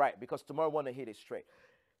 All right, because tomorrow I want to hit it straight.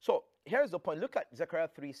 So here's the point. Look at Zechariah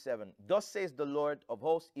 3:7. Thus says the Lord of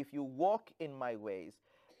hosts, if you walk in my ways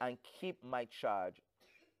and keep my charge,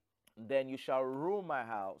 then you shall rule my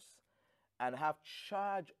house and have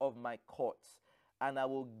charge of my courts, and I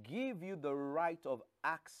will give you the right of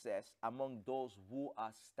access among those who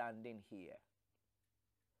are standing here.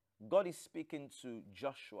 God is speaking to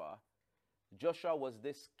Joshua. Joshua was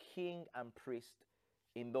this king and priest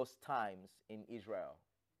in those times in Israel.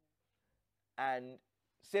 And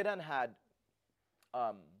Satan had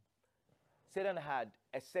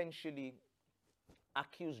essentially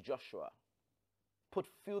accused Joshua, put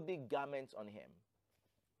filthy garments on him,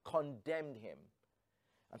 condemned him.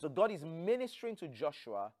 And so God is ministering to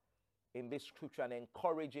Joshua in this scripture and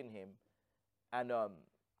encouraging him. And,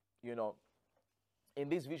 in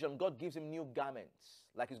this vision, God gives him new garments,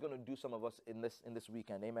 like he's going to do some of us in this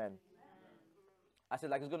weekend. Amen. I said,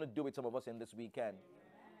 like he's going to do with some of us in this weekend.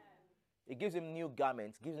 It gives him new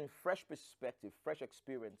garments, gives him fresh perspective, fresh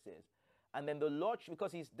experiences. And then the Lord,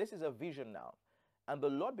 because this is a vision now, and the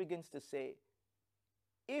Lord begins to say,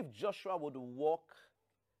 if Joshua would walk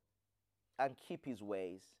and keep his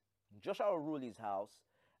ways, Joshua will rule his house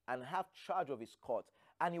and have charge of his court,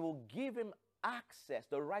 and he will give him access,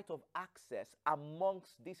 the right of access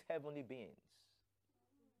amongst these heavenly beings,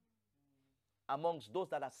 amongst those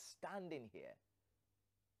that are standing here.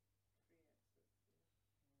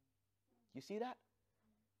 You see that?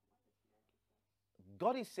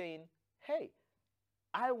 God is saying, hey,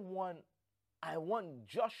 I want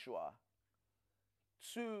Joshua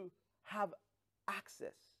to have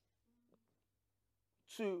access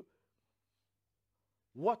to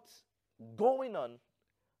what's going on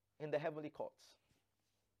in the heavenly courts.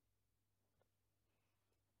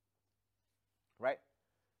 Right?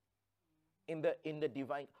 In the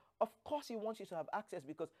divine. Of course, he wants you to have access,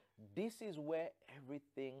 because this is where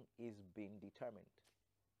everything is being determined.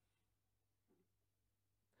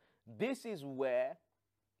 This is where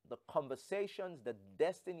the conversations, the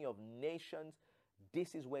destiny of nations,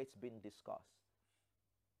 this is where it's being discussed.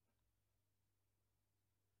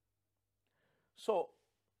 So,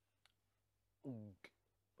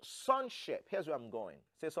 sonship, here's where I'm going.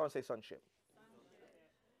 Say sonship.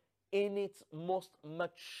 In its most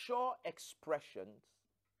mature expression,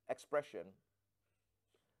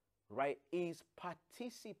 right, is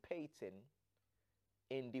participating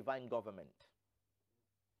in divine government.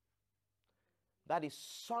 That is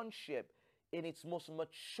sonship in its most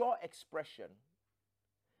mature expression,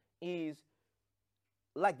 is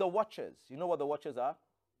like the watchers. You know what the watchers are?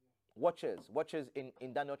 Watchers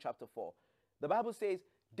in Daniel chapter 4. The Bible says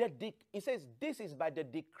it says this is by the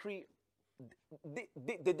decree.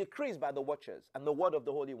 The decree is by the watchers and the word of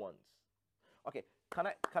the holy ones. Okay, can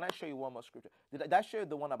I show you one more scripture? Did I show you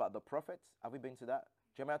the one about the prophets? Have we been to that?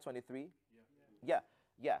 Jeremiah 23? Yeah.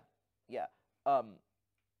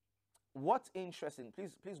 What's interesting,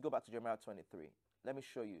 please go back to Jeremiah 23. Let me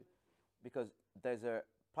show you, because there's a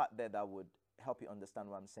part there that would help you understand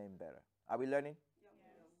what I'm saying better. Are we learning?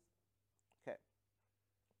 Okay.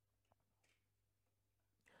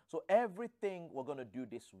 So everything we're going to do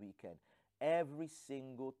this weekend, every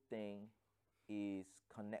single thing is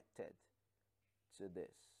connected to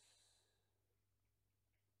this.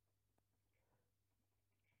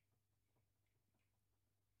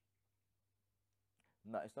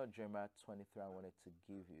 No, it's not Jeremiah 23 I wanted to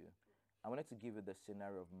give you. I wanted to give you the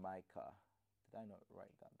scenario of Micah. Did I not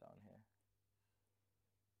write that down here?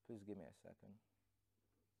 Please give me a second.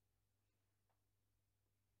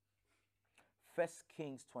 1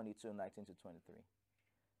 Kings 22, 19 to 23.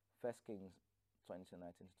 1 Kings 22,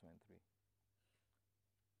 19 to 23.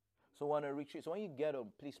 So when I retreat, so when you get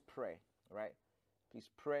home, please pray, right? Please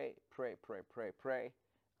pray.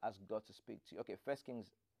 Ask God to speak to you. Okay, 1 Kings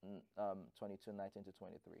 22, 19 to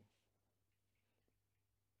 23.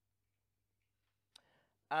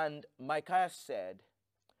 And Micaiah said,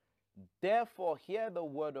 therefore hear the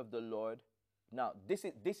word of the Lord. Now, this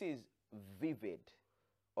is vivid,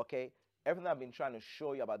 okay? Everything I've been trying to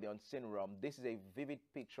show you about the unseen realm, this is a vivid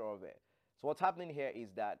picture of it. So what's happening here is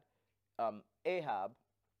that Ahab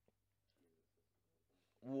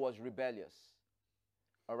was rebellious,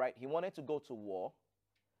 all right? He wanted to go to war,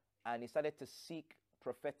 and he started to seek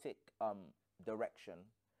prophetic direction.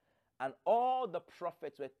 And all the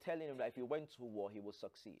prophets were telling him that if he went to war, he would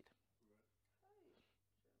succeed.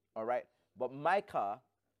 All right? But Micah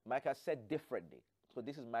said differently. So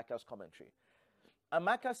this is Micah's commentary. And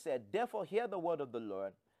Micah said, therefore hear the word of the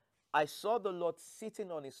Lord. I saw the Lord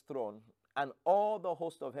sitting on his throne, and all the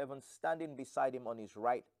host of heaven standing beside him on his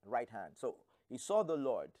right hand. So he saw the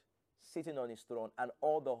Lord sitting on his throne, and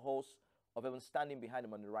all the hosts of heaven standing behind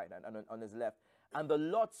him on the right hand and on his left. And the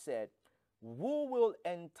Lord said, who will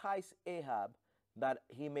entice Ahab that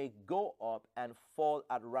he may go up and fall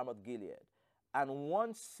at Ramoth Gilead? and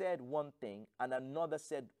one said one thing and another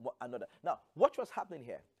said another. Now, watch what's happening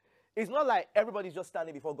here. It's not like everybody's just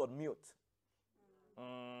standing before God mute.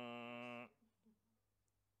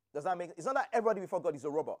 Does that make? It's not like everybody before God is a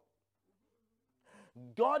robot.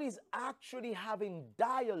 God is actually having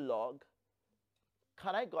dialogue.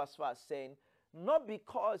 Can I go as far as saying, not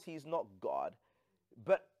because he's not God,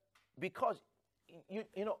 but because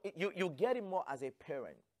you get it more as a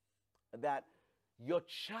parent, that your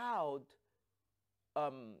child,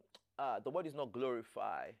 the word is not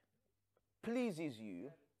glorify, pleases you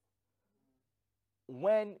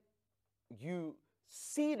when you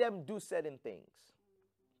see them do certain things.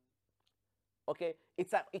 Okay,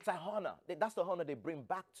 it's a honor. That's the honor they bring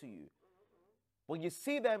back to you. When you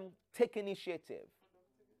see them take initiative,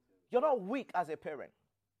 you're not weak as a parent.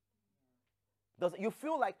 You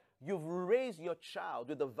feel like you've raised your child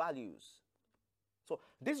with the values. So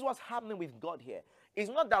this is what's happening with God here. It's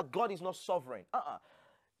not that God is not sovereign.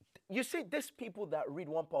 You see, these people that read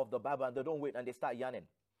one part of the Bible and they don't wait and they start yarning.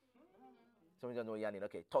 Some don't know yarning.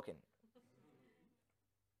 Okay, talking.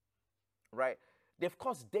 Right? They've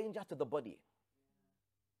caused danger to the body.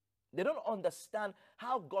 They don't understand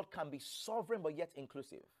how God can be sovereign but yet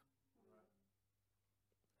inclusive.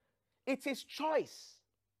 It's his choice.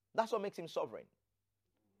 That's what makes him sovereign.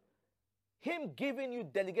 Him giving you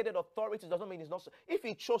delegated authority doesn't mean he's not. If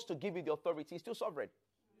he chose to give you the authority, he's still sovereign.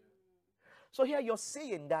 So here you're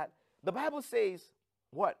seeing that the Bible says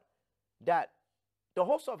what? That the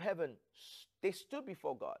hosts of heaven, they stood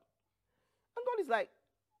before God. And God is like,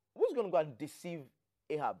 who's going to go and deceive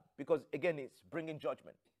Ahab? Because again, it's bringing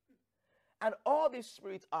judgment. And all these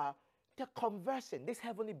spirits they're conversing, these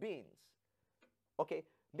heavenly beings. Okay?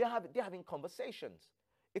 They're having conversations.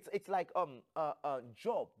 It's like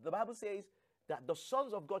Job. The Bible says that the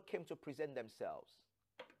sons of God came to present themselves.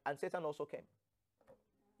 And Satan also came.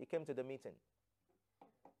 He came to the meeting.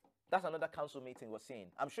 That's another council meeting we're seeing.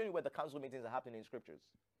 I'm showing you where the council meetings are happening in scriptures.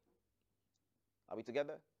 Are we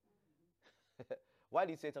together? Why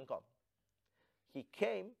did Satan come? He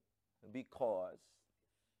came because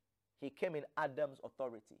he came in Adam's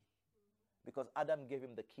authority. Because Adam gave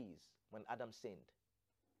him the keys when Adam sinned.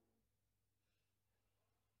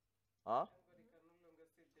 Huh?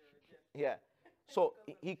 Yeah. So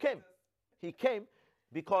he came. He came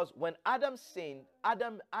because when Adam sinned,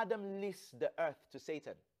 Adam leased the earth to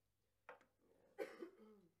Satan.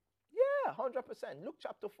 Yeah, 100%. Luke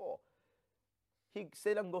chapter 4.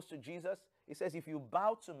 Satan goes to Jesus. He says, if you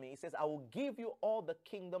bow to me, he says, I will give you all the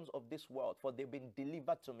kingdoms of this world, for they've been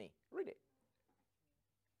delivered to me. Read it.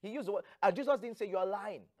 He used the word. And Jesus didn't say, you are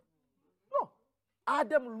lying. No.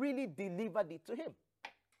 Adam really delivered it to him.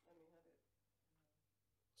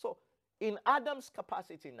 So, in Adam's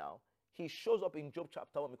capacity now, he shows up in Job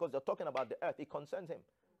chapter 1 because they're talking about the earth. It concerns him.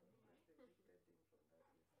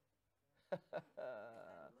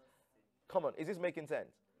 Come on, is this making sense?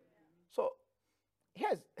 So,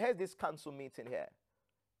 here's this council meeting here.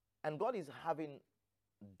 And God is having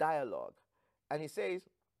dialogue. And he says,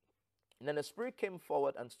 and then the spirit came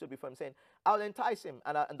forward and stood before him saying, I'll entice him.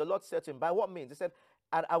 And the Lord said to him, by what means? He said,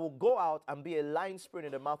 and I will go out and be a lying spirit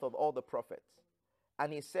in the mouth of all the prophets.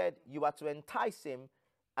 And he said, you are to entice him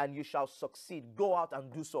and you shall succeed. Go out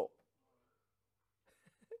and do so.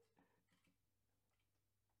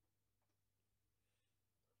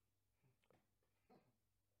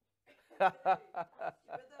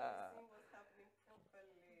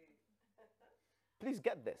 Please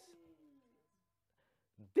get this.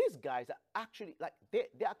 These guys are actually like they're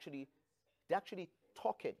actually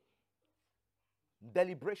talking.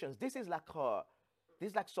 Deliberations. This is like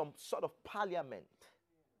some sort of parliament.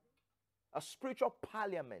 A spiritual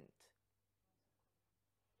parliament.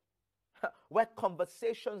 Where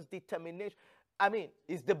conversations, determination. I mean,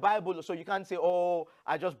 it's the Bible, so you can't say, oh,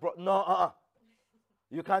 I just brought. No,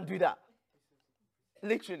 you can't do that.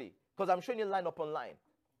 Literally. Because I'm showing you line upon line.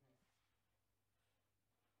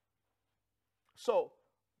 So,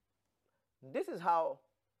 this is how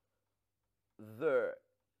the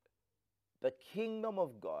kingdom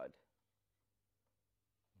of God,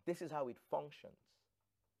 this is how it functions.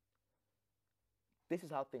 This is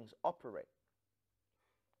how things operate.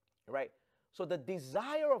 Right? So the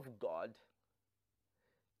desire of God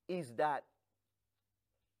is that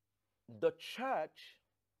the church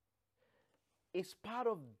is part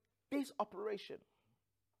of this operation.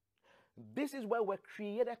 This is where we're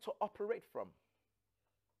created to operate from.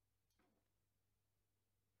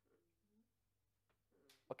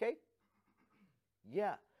 Okay?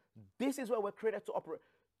 Yeah. This is where we're created to operate.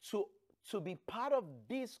 To be part of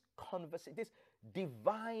this conversation, this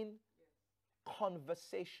divine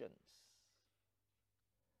conversations.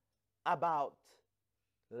 about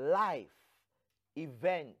life,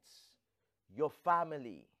 events, your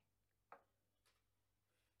family,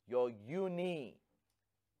 your uni.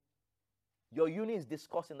 Your uni is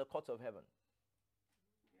discussed in the courts of heaven.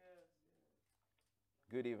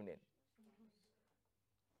 Good evening.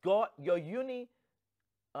 God, your uni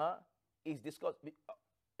is discussed.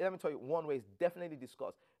 Let me tell you, one way is definitely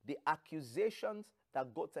discussed. The accusations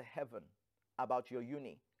that go to heaven about your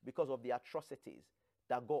uni because of the atrocities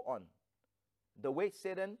that go on. The way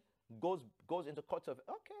Satan goes into courts of,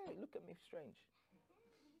 okay, look at me strange.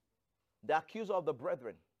 The accuser of the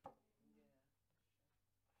brethren.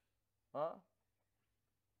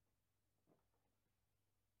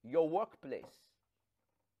 Your workplace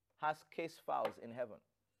has case files in heaven.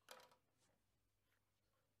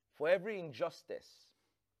 For every injustice,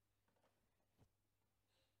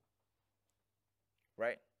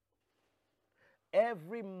 right?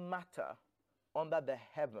 Every matter under the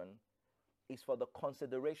heaven is for the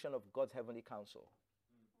consideration of God's heavenly counsel.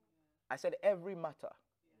 I said every matter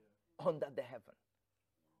under the heaven.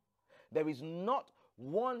 There is not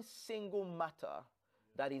one single matter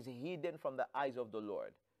that is hidden from the eyes of the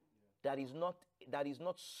Lord, that is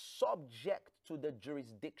not subject to the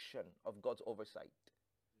jurisdiction of God's oversight.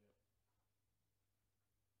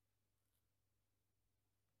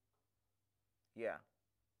 Yeah.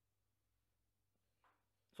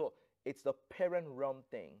 So it's the parent realm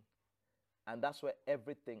thing, and that's where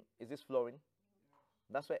everything is. This flowing?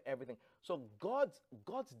 That's where everything. So God's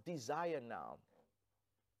desire now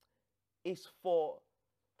is for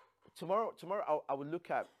tomorrow. I will look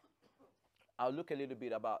at. I'll look a little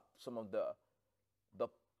bit about some of the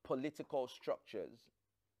political structures.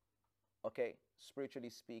 Okay, spiritually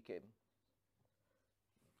speaking,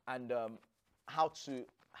 and how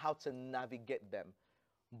to navigate them.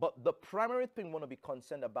 But the primary thing we want to be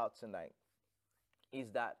concerned about tonight is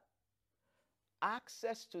that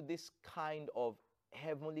access to this kind of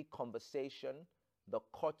heavenly conversation, the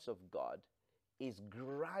courts of God, is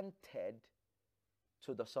granted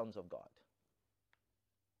to the sons of God.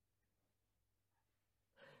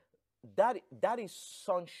 That is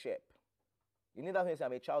sonship. You need that to say,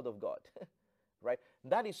 I'm a child of God. Right?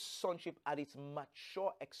 That is sonship at its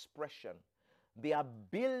mature expression. The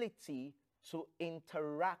ability to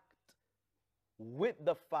interact with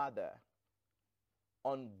the Father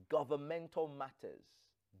on governmental matters.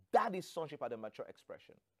 That is sonship at a mature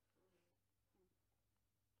expression.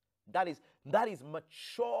 That is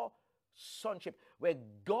mature sonship, where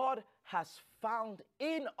God has found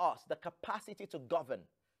in us the capacity to govern.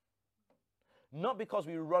 Not because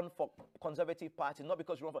we run for conservative parties, not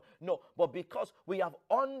because we run for, no, but because we have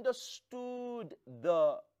understood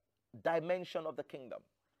the dimension of the kingdom.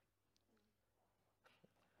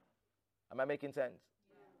 Am I making sense?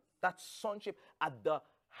 Yes. That's sonship at the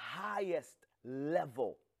highest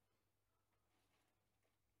level.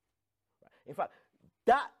 In fact,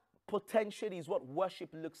 that potentially is what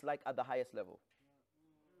worship looks like at the highest level.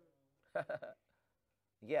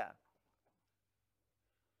 Yeah.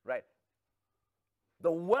 Right.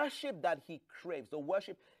 The worship that he craves, the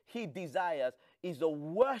worship he desires, is the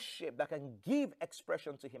worship that can give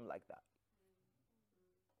expression to him like that.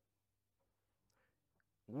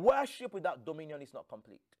 Worship without dominion is not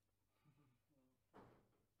complete.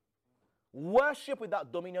 Worship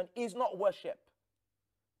without dominion is not worship.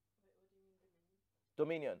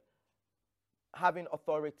 Dominion. Having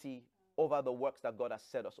authority over the works that God has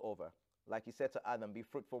set us over. Like he said to Adam, be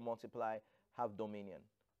fruitful, multiply, have dominion.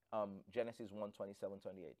 Genesis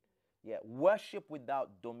 1:27-28. Yeah, worship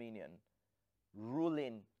without dominion,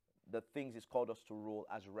 ruling the things he's called us to rule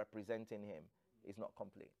as representing him, is not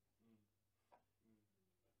complete.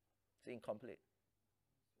 It's incomplete.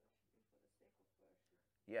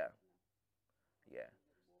 Yeah. Yeah.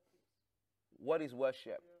 What is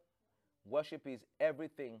worship? Worship is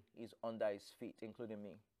everything is under his feet, including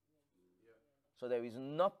me. So there is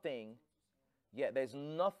nothing, there's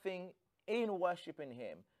nothing in worshiping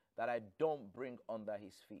him that I don't bring under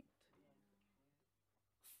his feet.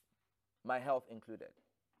 My health included.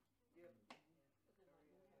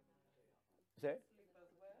 Say?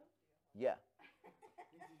 Yeah.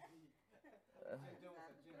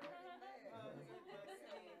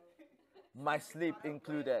 My sleep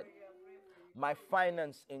included. My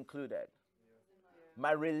finance included.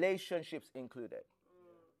 My relationships included.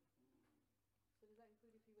 So does that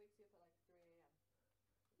include if he wakes you up at like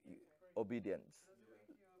 3 a.m.? Obedience.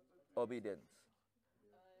 Obedience.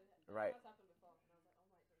 Right. That's happened before, and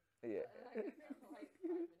I was like, oh my days.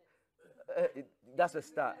 Yeah. Like 5 minutes. That's a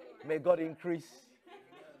start. May God increase.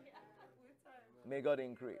 May God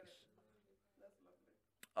increase.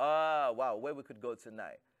 Wow, where we could go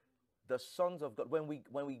tonight. the sons of God. When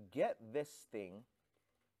we get this thing,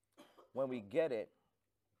 when we get it,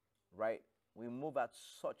 right, we move at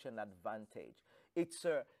such an advantage. It's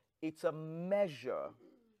a measure.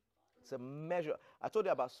 It's a measure. I told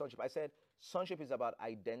you about sonship. I said sonship is about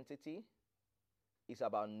identity. It's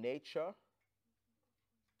about nature.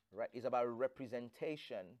 Right? It's about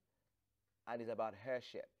representation. And it's about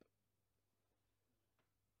heirship.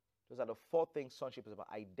 Those are the four things sonship is about.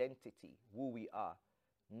 Identity, who we are.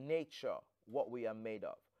 Nature, what we are made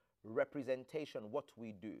of. Representation, what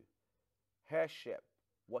we do. Heirship,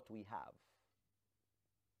 what we have.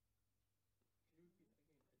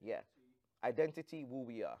 Yeah. Identity, who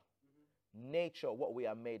we are. Nature, what we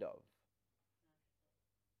are made of.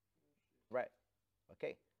 Right.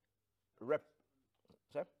 Okay.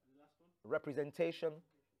 Sorry? Representation,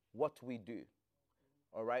 what we do.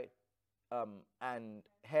 All right. And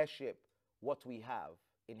heirship, what we have.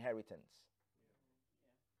 Inheritance.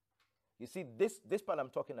 You see, this part I'm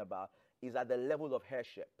talking about is at the level of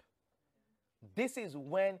heirship. This is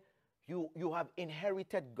when you have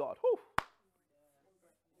inherited God. Whew.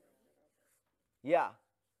 Yeah.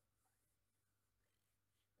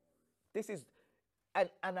 This is, and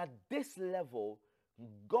at this level,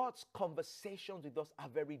 God's conversations with us are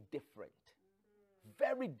very different.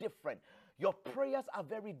 Very different. Your prayers are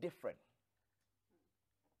very different.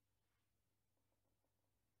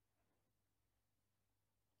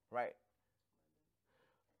 Right?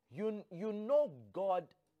 You know God,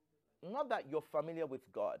 not that you're familiar with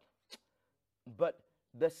God, but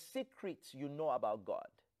the secrets you know about God,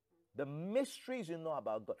 the mysteries you know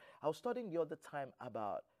about God. I was studying the other time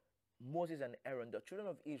about Moses and Aaron. The children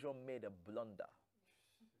of Israel made a blunder.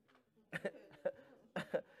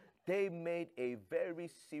 They made a very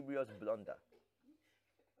serious blunder.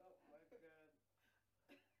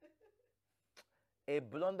 A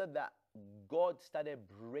blunder that God started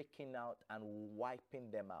breaking out and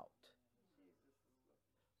wiping them out.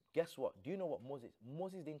 Guess what? Do you know what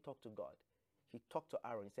Moses didn't talk to God. He talked to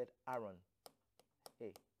Aaron. He said, Aaron,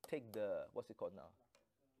 hey, take the, what's it called now?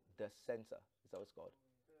 The censer. Is that what it's called?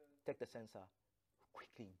 Take the censer.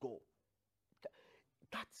 Quickly go.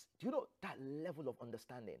 That's, do you know that level of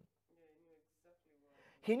understanding?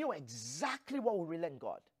 He knew exactly what would relent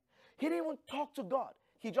God. He didn't even talk to God.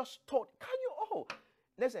 He just told, can you, oh,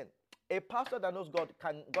 listen, a pastor that knows God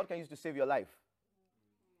can use to save your life.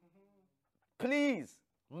 Please,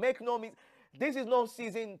 make no mistake. This is no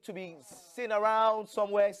season to be sitting around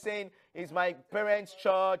somewhere saying, it's my parents'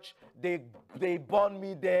 church, they born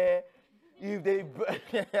me there. If they,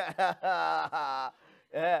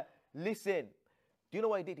 listen, do you know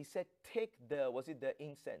what he did? He said, take the, was it the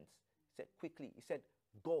incense? He said, quickly. He said,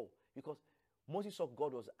 go. Because Moses saw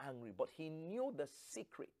God was angry, but he knew the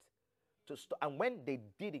secret to stop. And when they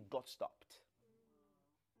did it, God stopped.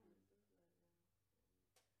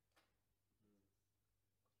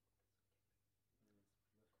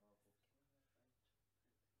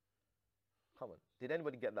 Come on. Did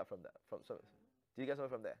anybody get that from that? Did you get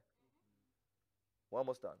something from there? We're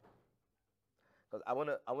almost done. Because I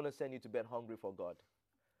wanna send you to bed hungry for God.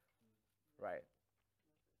 Right.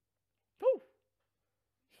 Woo!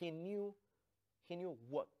 He knew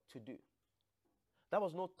what to do. That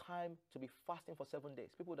was no time to be fasting for 7 days.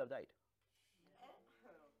 People would have died.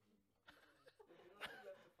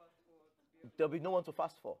 There'll be no one to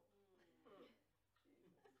fast for.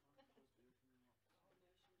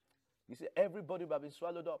 You see, everybody would have been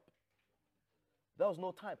swallowed up. That was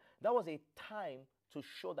no time. That was a time to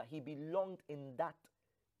show that he belonged in that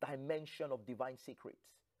dimension of divine secrets.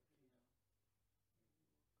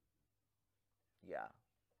 Yeah.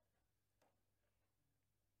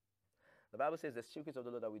 The Bible says the secrets of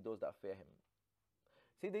the Lord are with those that fear him.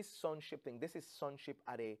 See, this sonship thing, this is sonship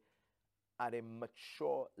at a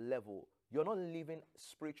mature level. You're not living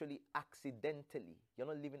spiritually accidentally. You're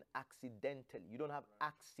not living accidentally. You don't have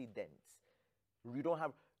accidents. You don't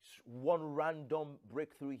have one random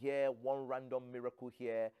breakthrough here, one random miracle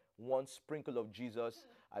here, one sprinkle of Jesus.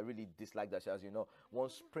 I really dislike that, as you know. One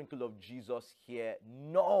sprinkle of Jesus here.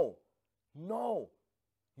 No. No.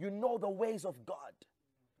 You know the ways of God.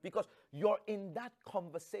 Because you're in that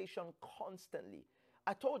conversation constantly.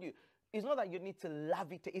 I told you, it's not that you need to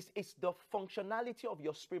levitate. It's the functionality of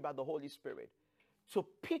your spirit by the Holy Spirit to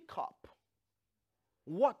pick up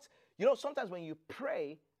what, you know, sometimes when you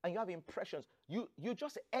pray and you have impressions, you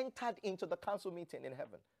just entered into the council meeting in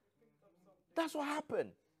heaven. That's what happened.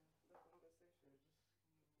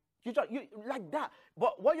 You like that.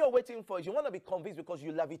 But what you're waiting for is you want to be convinced because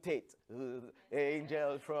you levitate.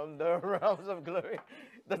 Angels from the realms of glory.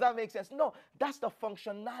 Does that make sense? No, that's the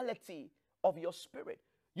functionality of your spirit.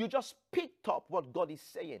 You just picked up what God is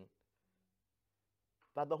saying.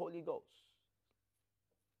 by the Holy Ghost.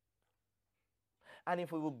 And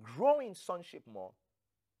if we will grow in sonship more,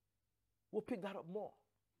 we'll pick that up more.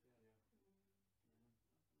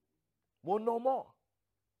 We'll know more.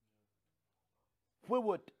 We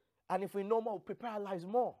would. And if we know more, we'll prepare our lives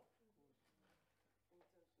more.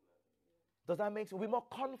 Does that make sense? We're more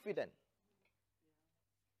confident.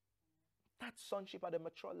 That's sonship at a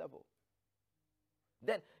mature level.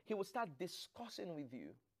 Then he will start discussing with you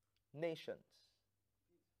nations.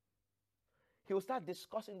 He will start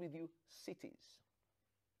discussing with you cities.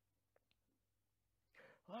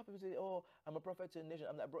 A lot of people say, oh, I'm a prophet to a nation.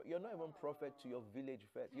 I'm like, bro, you're not even prophet to your village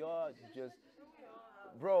first. You're just,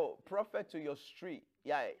 bro, prophet to your street.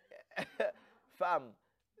 Yeah. Fam,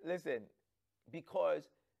 listen, because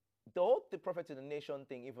the prophet to the nation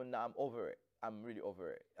thing, even now, I'm over it. I'm really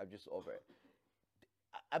over it. I'm just over it.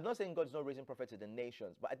 I'm not saying God's not raising prophets to the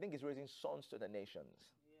nations, but I think he's raising sons to the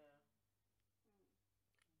nations.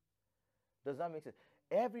 Yeah. Does that make sense?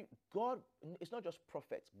 God, it's not just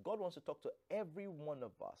prophets. God wants to talk to every one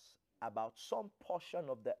of us about some portion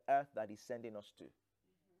of the earth that he's sending us to.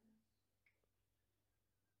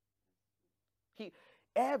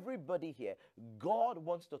 Everybody here, God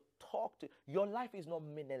wants to talk to. Your life is not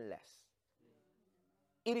meaningless.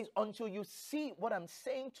 It is until you see what I'm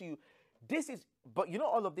saying to you. But you know,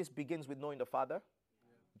 all of this begins with knowing the Father.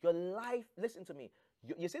 Your life, listen to me.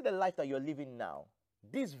 You see the life that you're living now,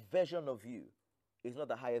 this version of you is not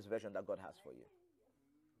the highest version that God has for you.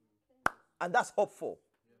 And that's hopeful.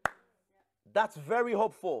 That's very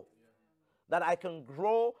hopeful. That I can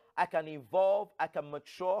grow, I can evolve, I can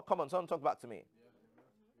mature. Come on, someone talk back to me.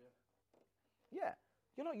 Yeah,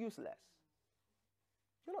 you're not useless.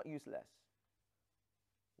 You're not useless.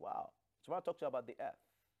 Wow. So I want to talk to you about the earth.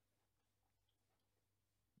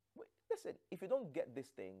 Wait, listen, if you don't get these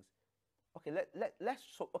things, okay,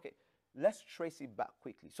 let's trace it back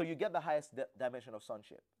quickly. So you get the highest dimension of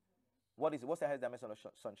sonship. What is it? What's the highest dimension of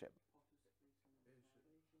sonship?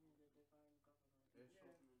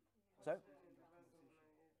 Sorry?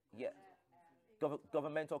 Yeah.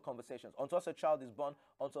 Governmental conversations. Unto us a child is born,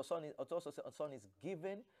 unto a son is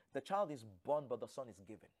given. The child is born, but the son is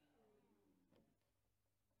given.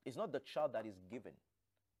 It's not the child that is given.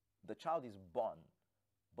 The child is born,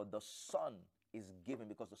 but the son is given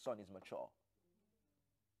because the son is mature.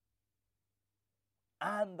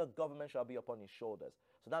 And the government shall be upon his shoulders.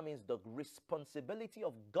 So that means the responsibility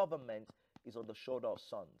of government is on the shoulder of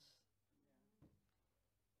sons.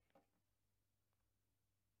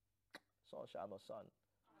 Sonship, I'm a son.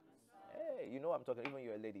 Hey, you know what I'm talking. Even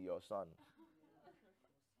you're a lady, you're a son.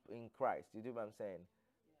 In Christ. You do what I'm saying?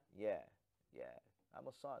 Yeah. I'm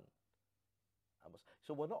a son.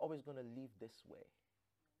 So we're not always going to live this way.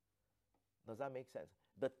 Does that make sense?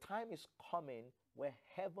 The time is coming where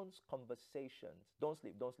heaven's conversations, don't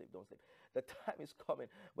sleep. The time is coming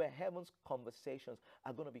where heaven's conversations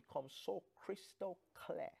are going to become so crystal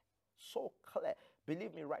clear. So clear.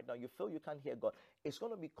 Believe me right now, you feel you can't hear God. It's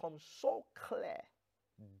going to become so clear,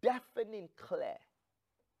 deafening clear.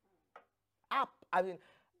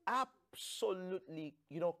 Absolutely,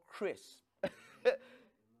 crisp.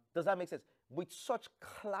 Does that make sense? With such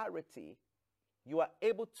clarity, you are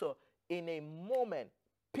able to, in a moment,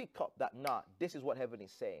 pick up that, this is what heaven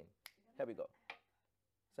is saying. Here we go.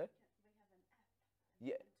 Say?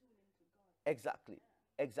 Yeah. Exactly.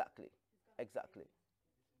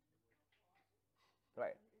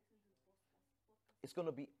 Right. It's going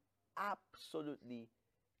to be absolutely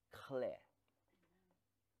clear.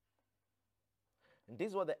 And this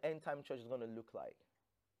is what the end time church is going to look like.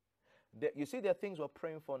 You see, there are things we're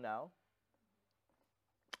praying for now.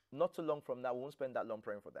 Not too long from now, we won't spend that long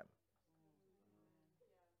praying for them.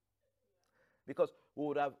 Because we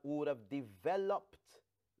would have developed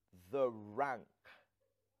the rank,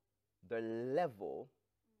 the level,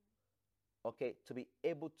 okay, to be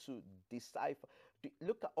able to decipher.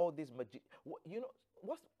 Look at all these magicians.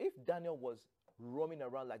 If Daniel was roaming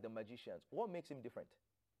around like the magicians, what makes him different?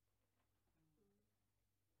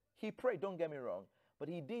 He prayed, don't get me wrong, but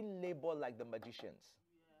he didn't labor like the magicians.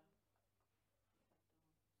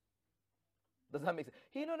 Does that make sense?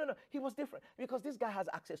 No. He was different because this guy has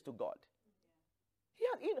access to God.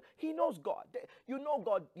 He knows God. You know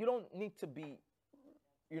God. You don't need to be,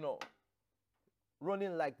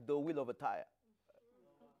 running like the wheel of a tire.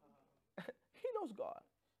 He knows God.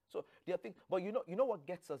 So there are things, but you know what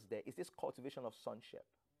gets us there is this cultivation of sonship.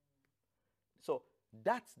 So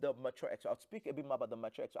that's the mature extra. I'll speak a bit more about the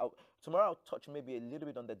mature extra. Tomorrow I'll touch maybe a little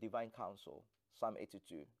bit on the divine counsel, Psalm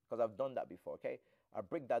 82, because I've done that before, okay? I'll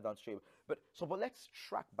break that down straight. But let's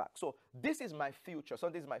track back. So this is my future. So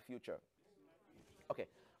this is my future. Okay.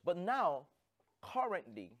 But now,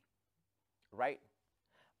 currently, right,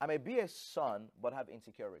 I may be a son but have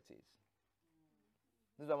insecurities.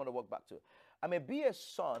 This is what I want to walk back to. I may be a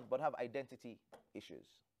son but have identity issues.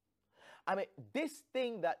 I mean, this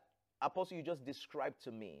thing that Apostle you just described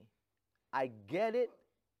to me, I get it,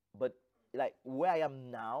 but like where I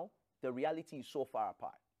am now, the reality is so far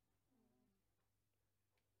apart.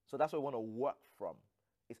 So that's what we want to work from.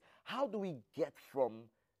 Is how do we get from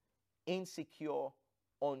insecure,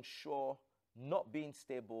 unsure, not being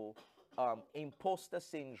stable, imposter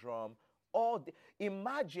syndrome,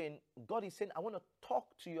 imagine God is saying, I want to talk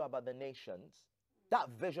to you about the nations. That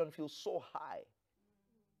vision feels so high.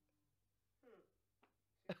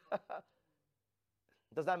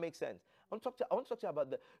 Does that make sense? I want to talk to you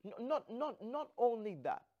about not only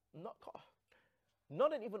that,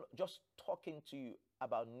 not even just talking to you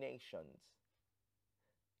about nations.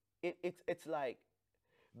 It's like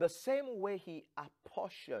the same way he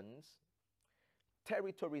apportions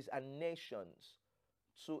territories and nations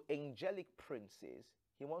to angelic princes,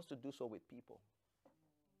 he wants to do so with people.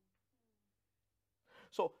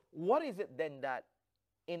 So what is it then that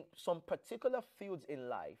in some particular fields in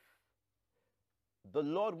life, the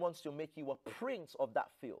Lord wants to make you a prince of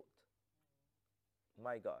that field?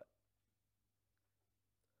 My God.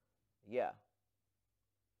 Yeah.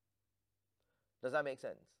 Does that make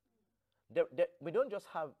sense? We don't just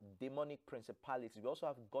have demonic principalities, we also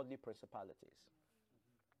have godly principalities.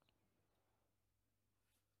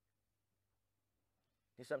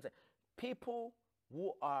 You see what I'm saying? People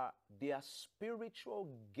who are their spiritual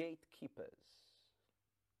gatekeepers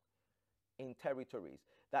in territories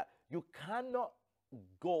that you cannot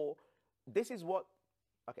go. This is what,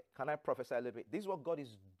 okay, can I prophesy a little bit? This is what God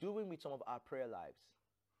is doing with some of our prayer lives.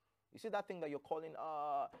 You see that thing that you're calling,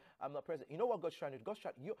 I'm not present. You know what God's trying to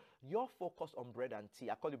do? You're focused on bread and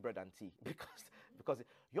tea. I call it bread and tea because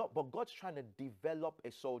but God's trying to develop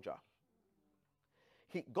a soldier.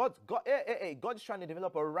 God's trying to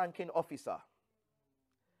develop a ranking officer.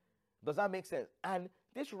 Does that make sense? And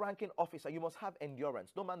this ranking officer, you must have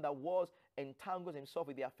endurance. No man that entangles himself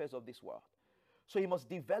with the affairs of this world. So you must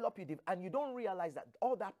develop you, and you don't realize that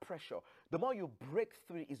all that pressure, the more you break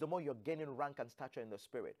through is the more you're gaining rank and stature in the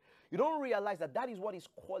spirit. You don't realize that that is what is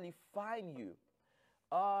qualifying you.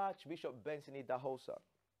 Archbishop Benson Idahosa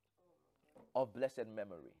of blessed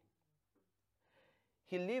memory.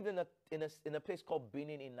 He lived in a place called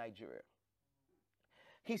Benin in Nigeria.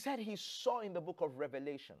 He said he saw in the book of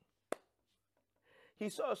Revelation, he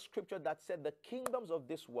saw a scripture that said the kingdoms of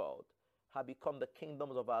this world have become the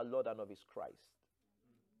kingdoms of our Lord and of his Christ.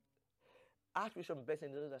 Archbishop Benson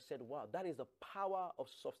said, wow, that is the power of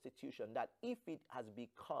substitution, that if it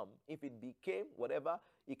became whatever,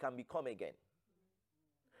 it can become again.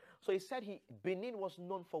 So he said Benin was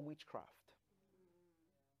known for witchcraft.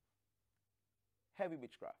 Heavy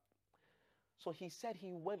witchcraft. So he said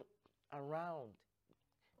he went around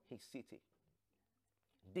his city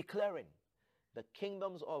declaring the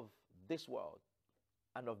kingdoms of this world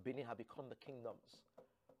and of Benin have become the kingdoms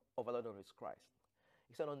of our Lord and his Christ.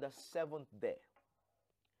 He said on the 7th day,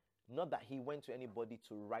 not that he went to anybody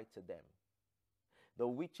to write to them. The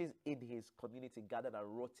witches in his community gathered and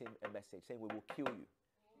wrote him a message saying, we will kill you.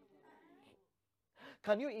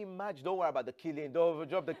 Can you imagine? Don't worry about the killing. Don't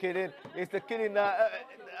drop the killing. It's the killing.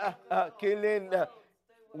 Killing.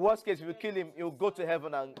 Worst case, if you kill him, he'll go to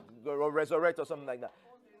heaven and resurrect or something like that.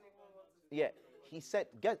 Yeah. He said,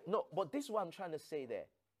 but this is what I'm trying to say there.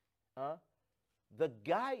 The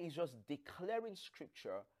guy is just declaring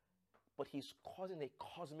scripture, but he's causing a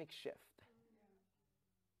cosmic shift.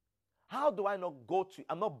 How do I not go to?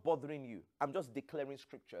 I'm not bothering you. I'm just declaring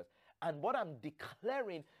scriptures. And what I'm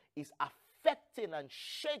declaring is affecting and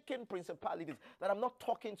shaking principalities that I'm not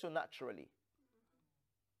talking to naturally.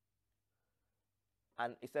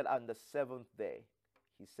 And he said, on the 7th day,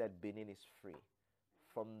 he said, Benin is free.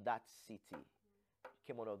 From that city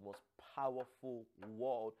came one of the most powerful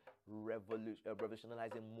world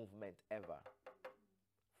revolutionizing movement ever.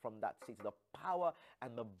 From that city, the power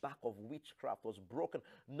and the back of witchcraft was broken,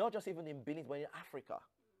 not just even in Benin, but in Africa.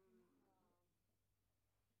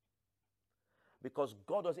 Because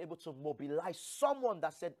God was able to mobilize someone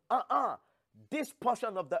that said, this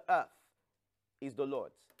portion of the earth is the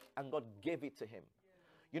Lord's. And God gave it to him.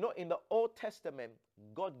 You know, in the Old Testament,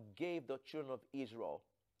 God gave the children of Israel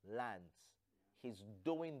lands. He's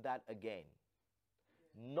doing that again.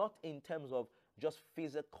 Not in terms of just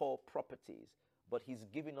physical properties, but he's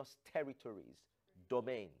giving us territories,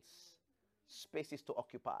 domains, spaces to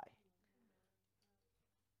occupy.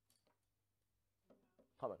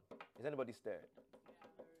 Come on. Is anybody stirred?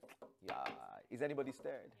 Yeah. Is anybody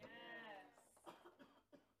stirred? Yes.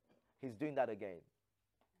 He's doing that again.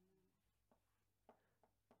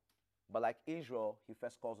 But like Israel, he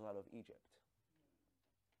first calls us out of Egypt.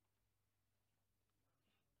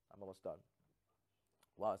 I'm almost done.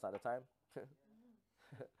 Wow, it's not the time.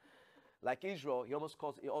 Like Israel, he almost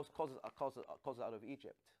calls us out of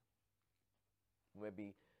Egypt.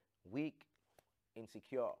 Maybe weak,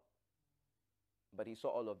 insecure. But he saw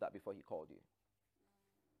all of that before he called you.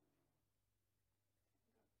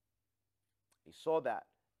 He saw that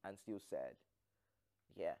and still said,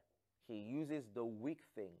 yeah, he uses the weak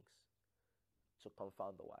things to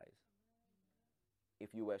confound the wise.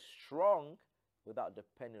 If you were strong without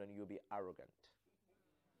depending on you, you'll be arrogant.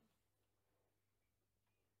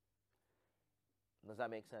 Does that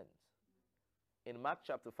make sense? In Mark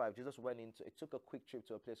chapter 5, Jesus took a quick trip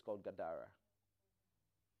to a place called Gadara.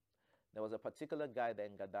 There was a particular guy there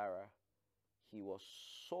in Gadara. He was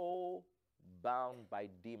so bound by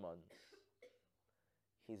demons.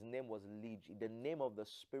 His name was Legion. The name of the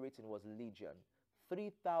spirit in was Legion.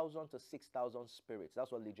 3,000 to 6,000 spirits.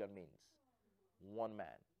 That's what Legion means. One man.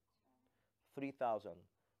 3,000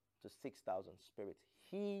 to 6,000 spirits.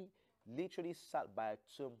 He literally sat by a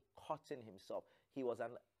tomb cutting himself. He was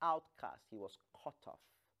an outcast. He was cut off.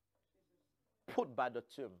 Put by the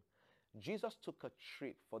tomb. Jesus took a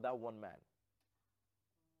trip for that one man.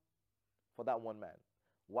 For that one man.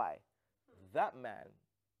 Why? That man,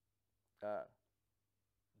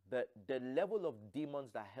 the level of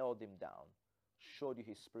demons that held him down showed you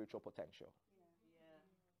his spiritual potential.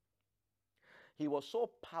 He was so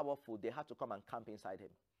powerful, they had to come and camp inside him.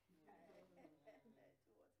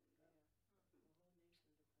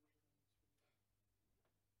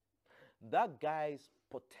 That guy's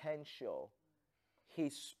potential,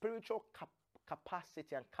 his spiritual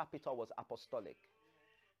capacity and capital was apostolic.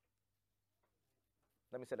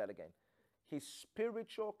 Let me say that again. His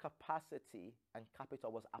spiritual capacity and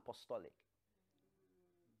capital was apostolic.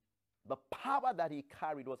 The power that he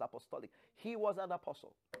carried was apostolic. He was an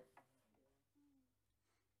apostle.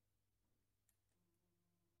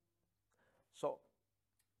 So,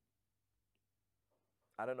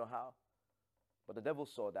 I don't know how, but the devil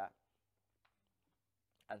saw that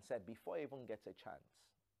and said, before he even gets a chance,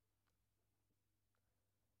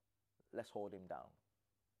 let's hold him down.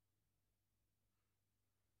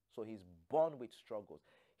 So he's born with struggles.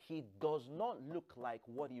 He does not look like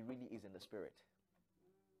what he really is in the spirit.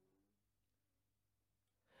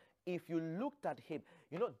 If you looked at him,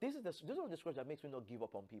 you know, this is one of the scriptures that makes me not give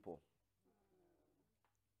up on people.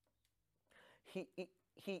 He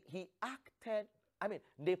acted, I mean,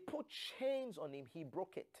 they put chains on him, he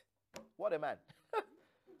broke it. What a man. That's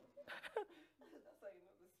how you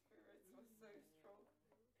know the spirits were so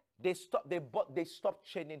strong. They stopped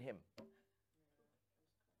chaining him.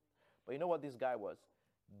 But you know what this guy was?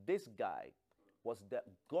 This guy was the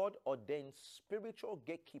God-ordained spiritual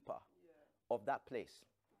gatekeeper of that place.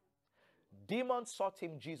 Demons sought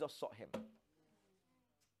him, Jesus sought him.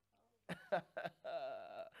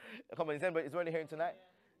 Come on, is anybody hearing tonight?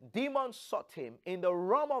 Yeah. Demons sought him. In the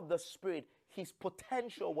realm of the spirit, his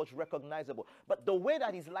potential was recognizable. But the way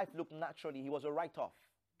that his life looked naturally, he was a write-off.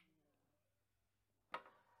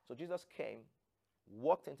 So Jesus came,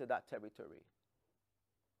 walked into that territory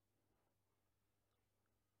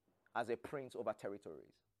as a prince over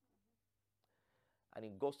territories. And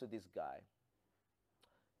he goes to this guy.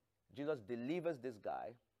 Jesus delivers this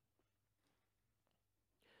guy.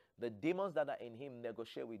 The demons that are in him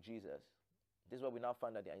negotiate with Jesus. This is where we now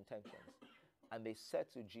find out their intentions. And they said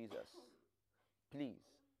to Jesus, please,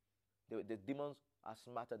 the demons are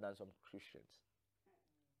smarter than some Christians.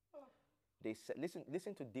 They said,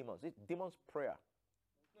 listen to demons. Demons' prayer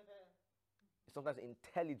is sometimes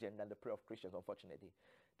intelligent than the prayer of Christians, unfortunately.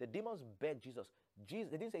 The demons begged Jesus. They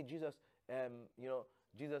didn't say, Jesus,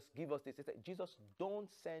 Jesus, give us this. They said, Jesus, don't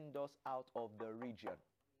send us out of the region.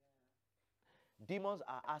 Demons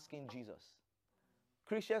are asking Jesus.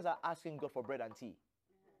 Christians are asking God for bread and tea.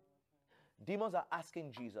 Demons are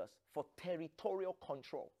asking Jesus for territorial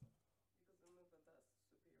control.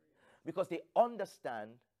 Because they understand.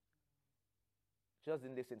 Jesus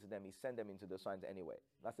didn't listen to them. He sent them into the swines anyway.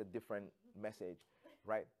 That's a different message,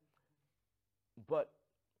 right? But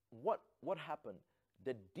what happened?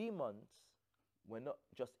 The demons were not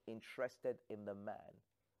just interested in the man.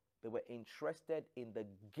 They were interested in the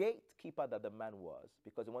gatekeeper that the man was,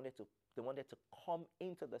 because they wanted to come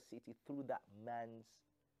into the city through that man's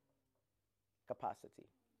capacity.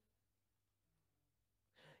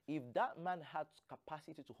 If that man had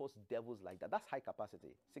capacity to host devils like that, that's high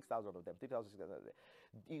capacity. 6,000 of them, 3,000, 6,000.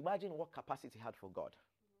 Imagine what capacity he had for God.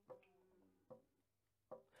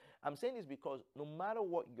 I'm saying this because no matter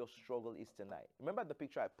what your struggle is tonight, remember the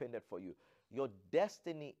picture I painted for you. Your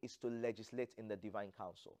destiny is to legislate in the divine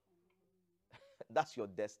council. That's your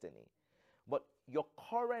destiny. But your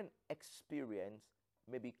current experience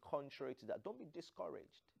may be contrary to that. Don't be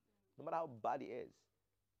discouraged, no matter how bad it is.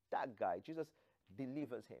 That guy, Jesus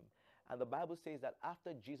delivers him. And the Bible says that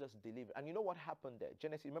after Jesus delivered, and you know what happened there?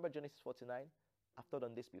 Remember Genesis 49? I've taught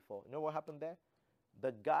on this before. You know what happened there?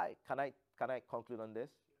 The guy, can I conclude on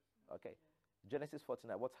this? Okay. Genesis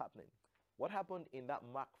 49, what's happening? What happened in that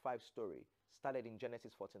Mark 5 story started in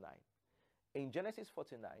Genesis 49. In Genesis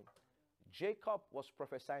 49, Jacob was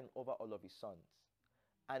prophesying over all of his sons.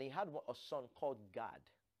 And he had a son called Gad.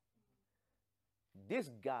 This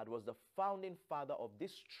Gad was the founding father of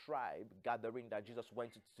this tribe gathering that Jesus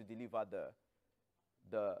went to deliver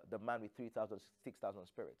the man with 3,000, 6,000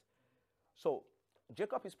 spirits. So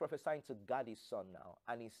Jacob is prophesying to Gad, his son now,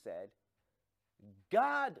 and he said,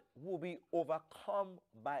 God will be overcome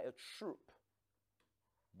by a troop,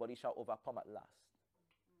 but he shall overcome at last.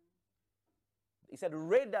 He said,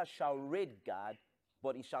 raiders shall raid God,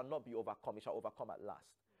 but he shall not be overcome. He shall overcome at last.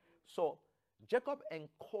 So Jacob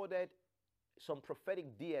encoded some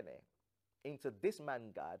prophetic DNA into this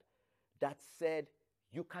man God that said,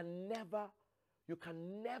 you can never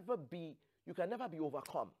be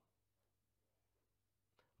overcome.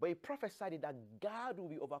 But he prophesied it that God will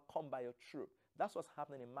be overcome by a troop. That's what's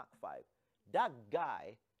happening in Mark 5. That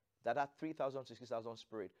guy that had 3,000 to 6,000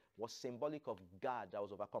 spirit was symbolic of God that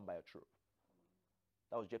was overcome by a troop.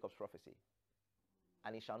 That was Jacob's prophecy.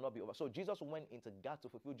 And he shall not be over. So Jesus went into God to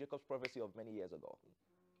fulfill Jacob's prophecy of many years ago.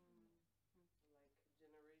 Like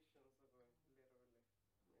generations ago, literally.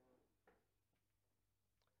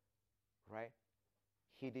 Yeah. Right?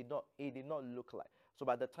 He did not look like. So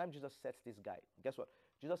by the time Jesus sets this guy, guess what?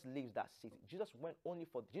 Jesus leaves that city. Jesus went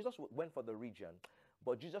for the region,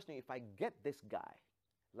 but Jesus knew, if I get this guy,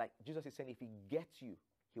 like Jesus is saying, if he gets you,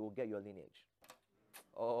 he will get your lineage.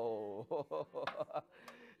 Oh,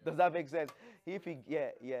 does that make sense? If he,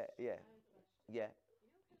 yeah. You know, because like, I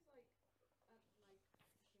think it's somewhere in Revelation,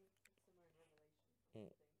 I think, and it says like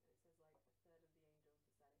a third of the angels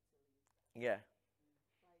decided to leave. Yeah.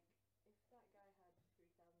 Like, if that guy had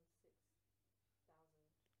 3,000, 6,000 demons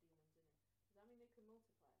in him, does that mean they could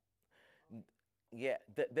multiply? Yeah.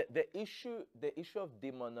 The issue of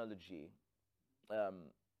demonology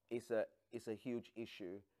is a huge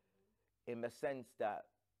issue, in the sense that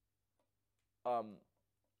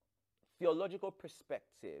theological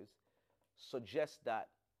perspectives suggest that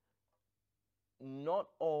not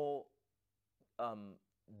all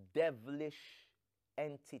devilish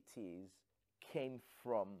entities came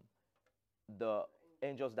from the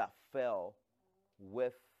angels that fell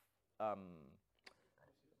with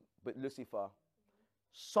Lucifer.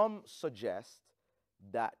 Some suggest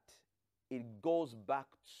that it goes back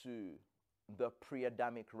to the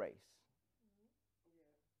pre-Adamic race.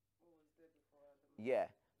 Yeah.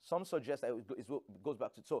 Some suggest that it goes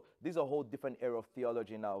back to, so this is a whole different area of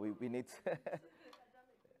theology now. We need to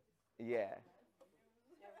yeah.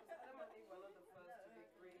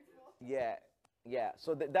 Yeah.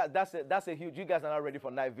 So that's a huge, you guys are not ready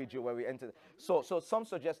for night vigil where we enter. So some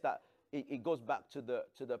suggest that it goes back to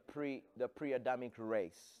the pre-Adamic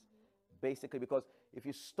race, basically, because if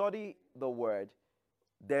you study the word,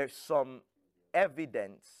 there's some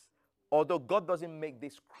evidence, although God doesn't make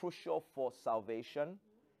this crucial for salvation.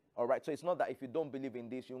 All right, so it's not that if you don't believe in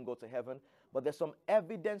this, you won't go to heaven. But there's some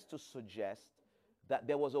evidence to suggest that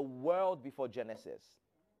there was a world before Genesis.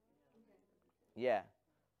 Yeah,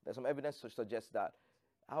 there's some evidence to suggest that.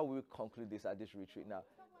 How will we conclude this at this retreat now?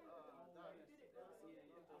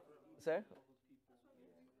 Sir?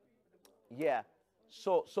 Yeah.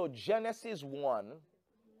 So Genesis 1,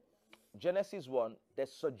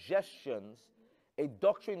 there's suggestions, a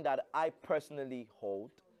doctrine that I personally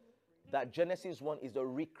hold, that Genesis 1 is the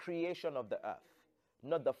recreation of the earth,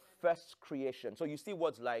 not the first creation. So you see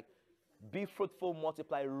words like be fruitful,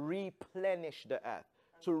 multiply, replenish the earth.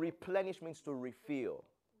 To replenish means to refill.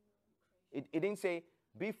 It didn't say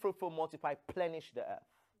be fruitful, multiply, plenish the earth.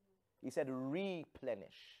 He said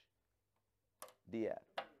replenish the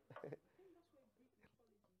earth.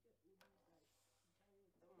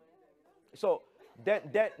 So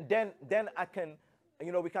then I can,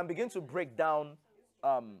 we can begin to break down.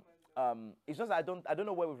 It's just I don't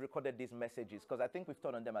know where we've recorded these messages, because I think we've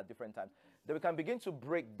taught on them at different times. Then we can begin to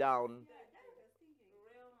break down.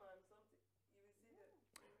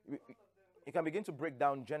 You can begin to break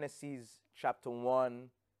down Genesis chapter 1,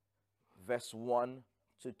 verse 1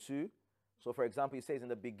 to 2. So, for example, it says, in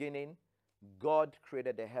the beginning, God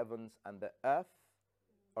created the heavens and the earth.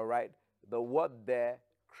 All right. The word there,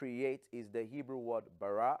 create is the Hebrew word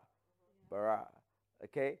bara,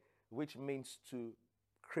 okay, which means to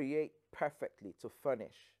create perfectly, to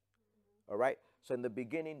furnish. All right. So in the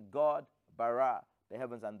beginning, God bara the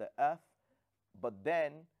heavens and the earth. But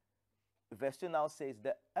then, verse 2 now says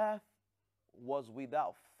the earth was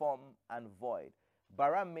without form and void.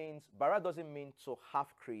 Bara doesn't mean to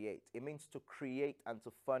half create. It means to create and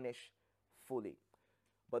to furnish fully.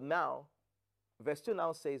 But now, verse 2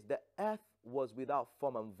 now says the earth was without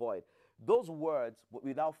form and void. Those words,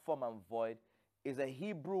 without form and void, is a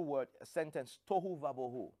Hebrew word, a sentence, tohu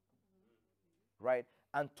vabohu. Right?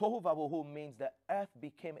 And tohu vabohu means the earth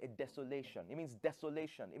became a desolation. It means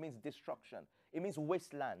desolation. It means destruction. It means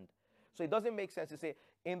wasteland. So it doesn't make sense to say,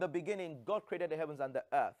 in the beginning, God created the heavens and the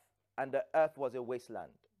earth was a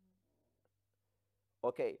wasteland.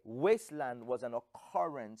 Okay, wasteland was an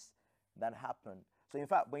occurrence that happened. So in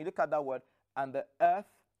fact, when you look at that word, and the earth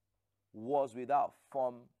was without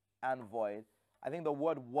form and void, I think the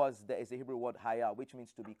word was there is a Hebrew word haya, which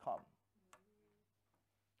means to become.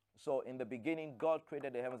 So in the beginning, God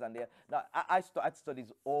created the heavens and the earth. Now, I studied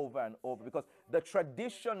this over and over because the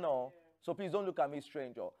traditional, so please don't look at me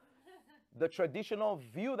stranger. The traditional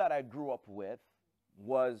view that I grew up with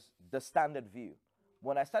was the standard view.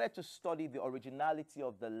 When I started to study the originality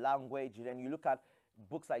of the language, and you look at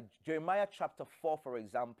books like Jeremiah chapter 4, for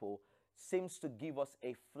example, seems to give us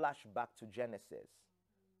a flashback to Genesis,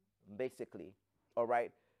 basically. All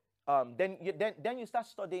right. Then you start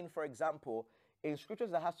studying, for example, in scriptures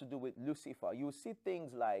that has to do with Lucifer, you will see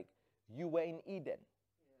things like you were in Eden.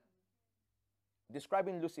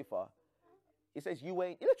 Describing Lucifer, it says you were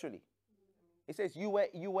in, literally. It says you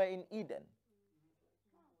were in Eden.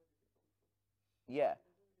 Yeah.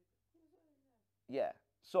 Yeah.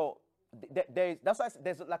 So that's why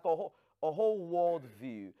there's like a whole world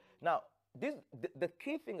view. Now, the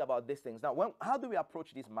key thing about these things. Now, how do we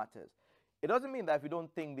approach these matters? It doesn't mean that if you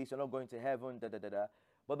don't think this, you're not going to heaven.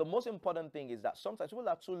 But the most important thing is that sometimes people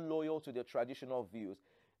are too loyal to their traditional views.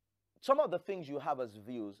 Some of the things you have as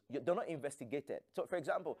views, they're not investigated. So, for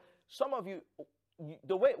example, some of you,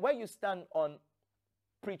 the way where you stand on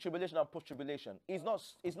pre-tribulation and post-tribulation is not.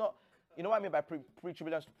 You know what I mean by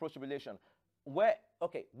pre-tribulation, post-tribulation?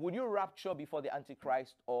 Okay, would you rapture before the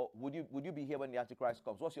Antichrist, or would you be here when the Antichrist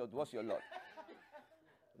comes? What's your lot?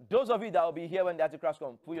 Those of you that will be here when the Antichrist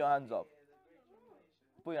comes, put your hands up.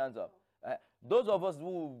 Put your hands up. Those of us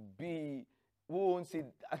who won't see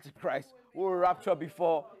Antichrist, who will rapture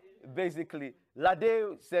before, basically.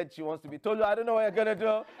 Lade said she wants to be told, I don't know what you're gonna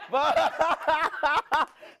do, but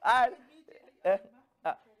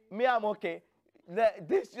me, I'm okay.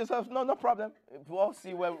 This yourself, no problem. We'll all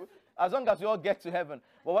see as long as we all get to heaven.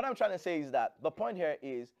 But what I'm trying to say is that the point here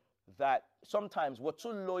is that sometimes we're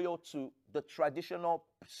too loyal to the traditional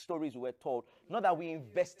stories we were told, not that we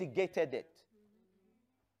investigated it.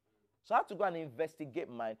 So I had to go and investigate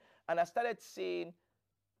mine, and I started seeing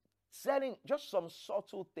just some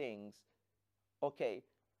subtle things. Okay,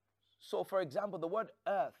 so for example, the word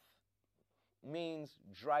earth means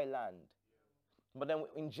dry land, but then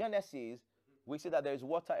in Genesis we see that there is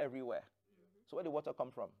water everywhere. So where did water come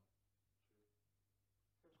from?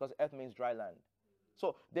 Because earth means dry land.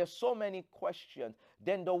 So there's so many questions.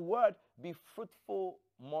 Then the word be fruitful,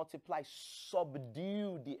 multiply,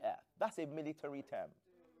 subdue the earth. That's a military term.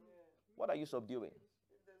 What are you subduing?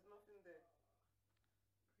 There's nothing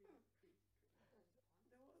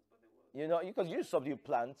there. You know, because you subdue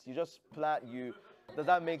plants. You just plant. Does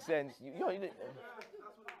that make sense?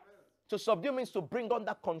 To subdue means to bring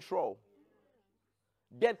under control.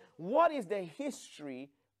 Then what is the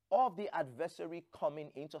history of the adversary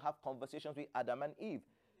coming in to have conversations with Adam and Eve?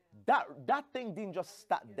 That thing didn't just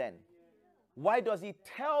start then. Why does he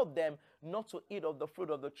tell them not to eat of the fruit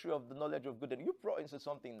of the tree of the knowledge of good? And you brought into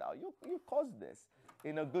something now. You caused this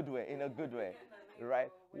in a good way,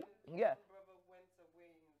 right? Yeah.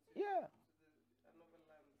 Yeah.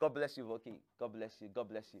 God bless you, Voki. God bless you. God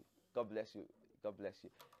bless you. God bless you. God bless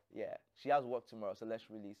you. Yeah. She has work tomorrow, so let's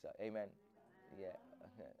release her. Amen. Yeah.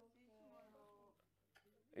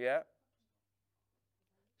 Yeah.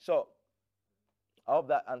 So, I hope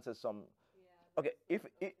that answers some. Okay, if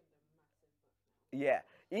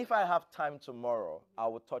I have time tomorrow, I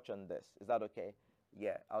will touch on this. Is that okay?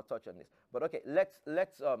 Yeah, I'll touch on this. But okay, let's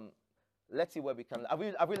see where we can.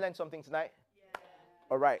 Have we learned something tonight? Yeah.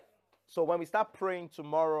 All right. So when we start praying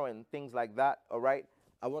tomorrow and things like that, all right,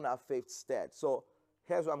 I want our faith stirred. So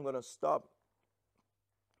here's where I'm going to stop.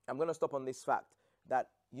 I'm going to stop on this fact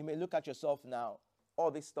that you may look at yourself now, all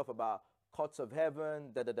this stuff about courts of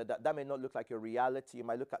heaven, that may not look like your reality. You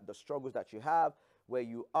might look at the struggles that you have, where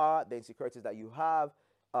you are, the insecurities that you have,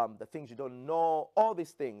 the things you don't know, all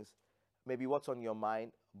these things, maybe what's on your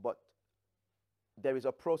mind, but there is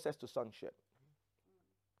a process to sonship.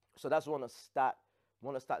 So that's what I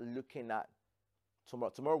want to start looking at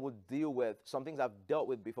tomorrow. Tomorrow we'll deal with some things I've dealt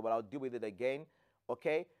with before, but I'll deal with it again.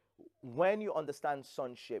 Okay? When you understand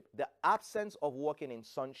sonship, the absence of walking in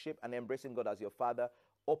sonship and embracing God as your father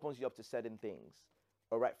opens you up to certain things.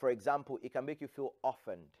 All right? For example, it can make you feel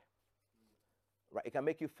orphaned. Right? It can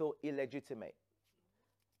make you feel illegitimate.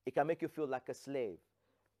 It can make you feel like a slave.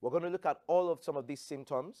 We're going to look at all of some of these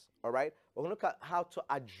symptoms, all right? We're going to look at how to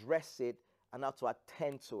address it and how to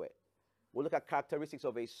attend to it. We'll look at characteristics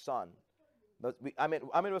of a son. But I mean,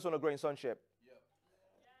 we just want to grow in sonship.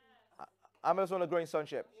 I just want to grow in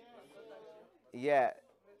sonship. Yeah,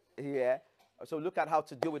 yeah. So look at how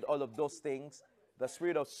to deal with all of those things. The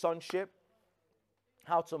spirit of sonship,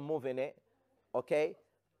 how to move in it, okay?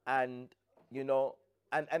 And, you know,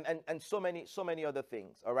 and so many other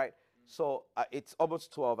things, all right? So it's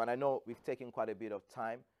almost 12, and I know we've taken quite a bit of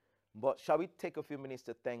time, but shall we take a few minutes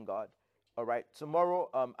to thank God? All right.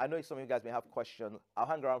 Tomorrow, I know some of you guys may have questions. I'll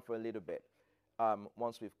hang around for a little bit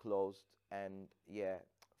once we've closed. And yeah,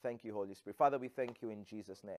 thank you, Holy Spirit. Father, we thank you in Jesus' name.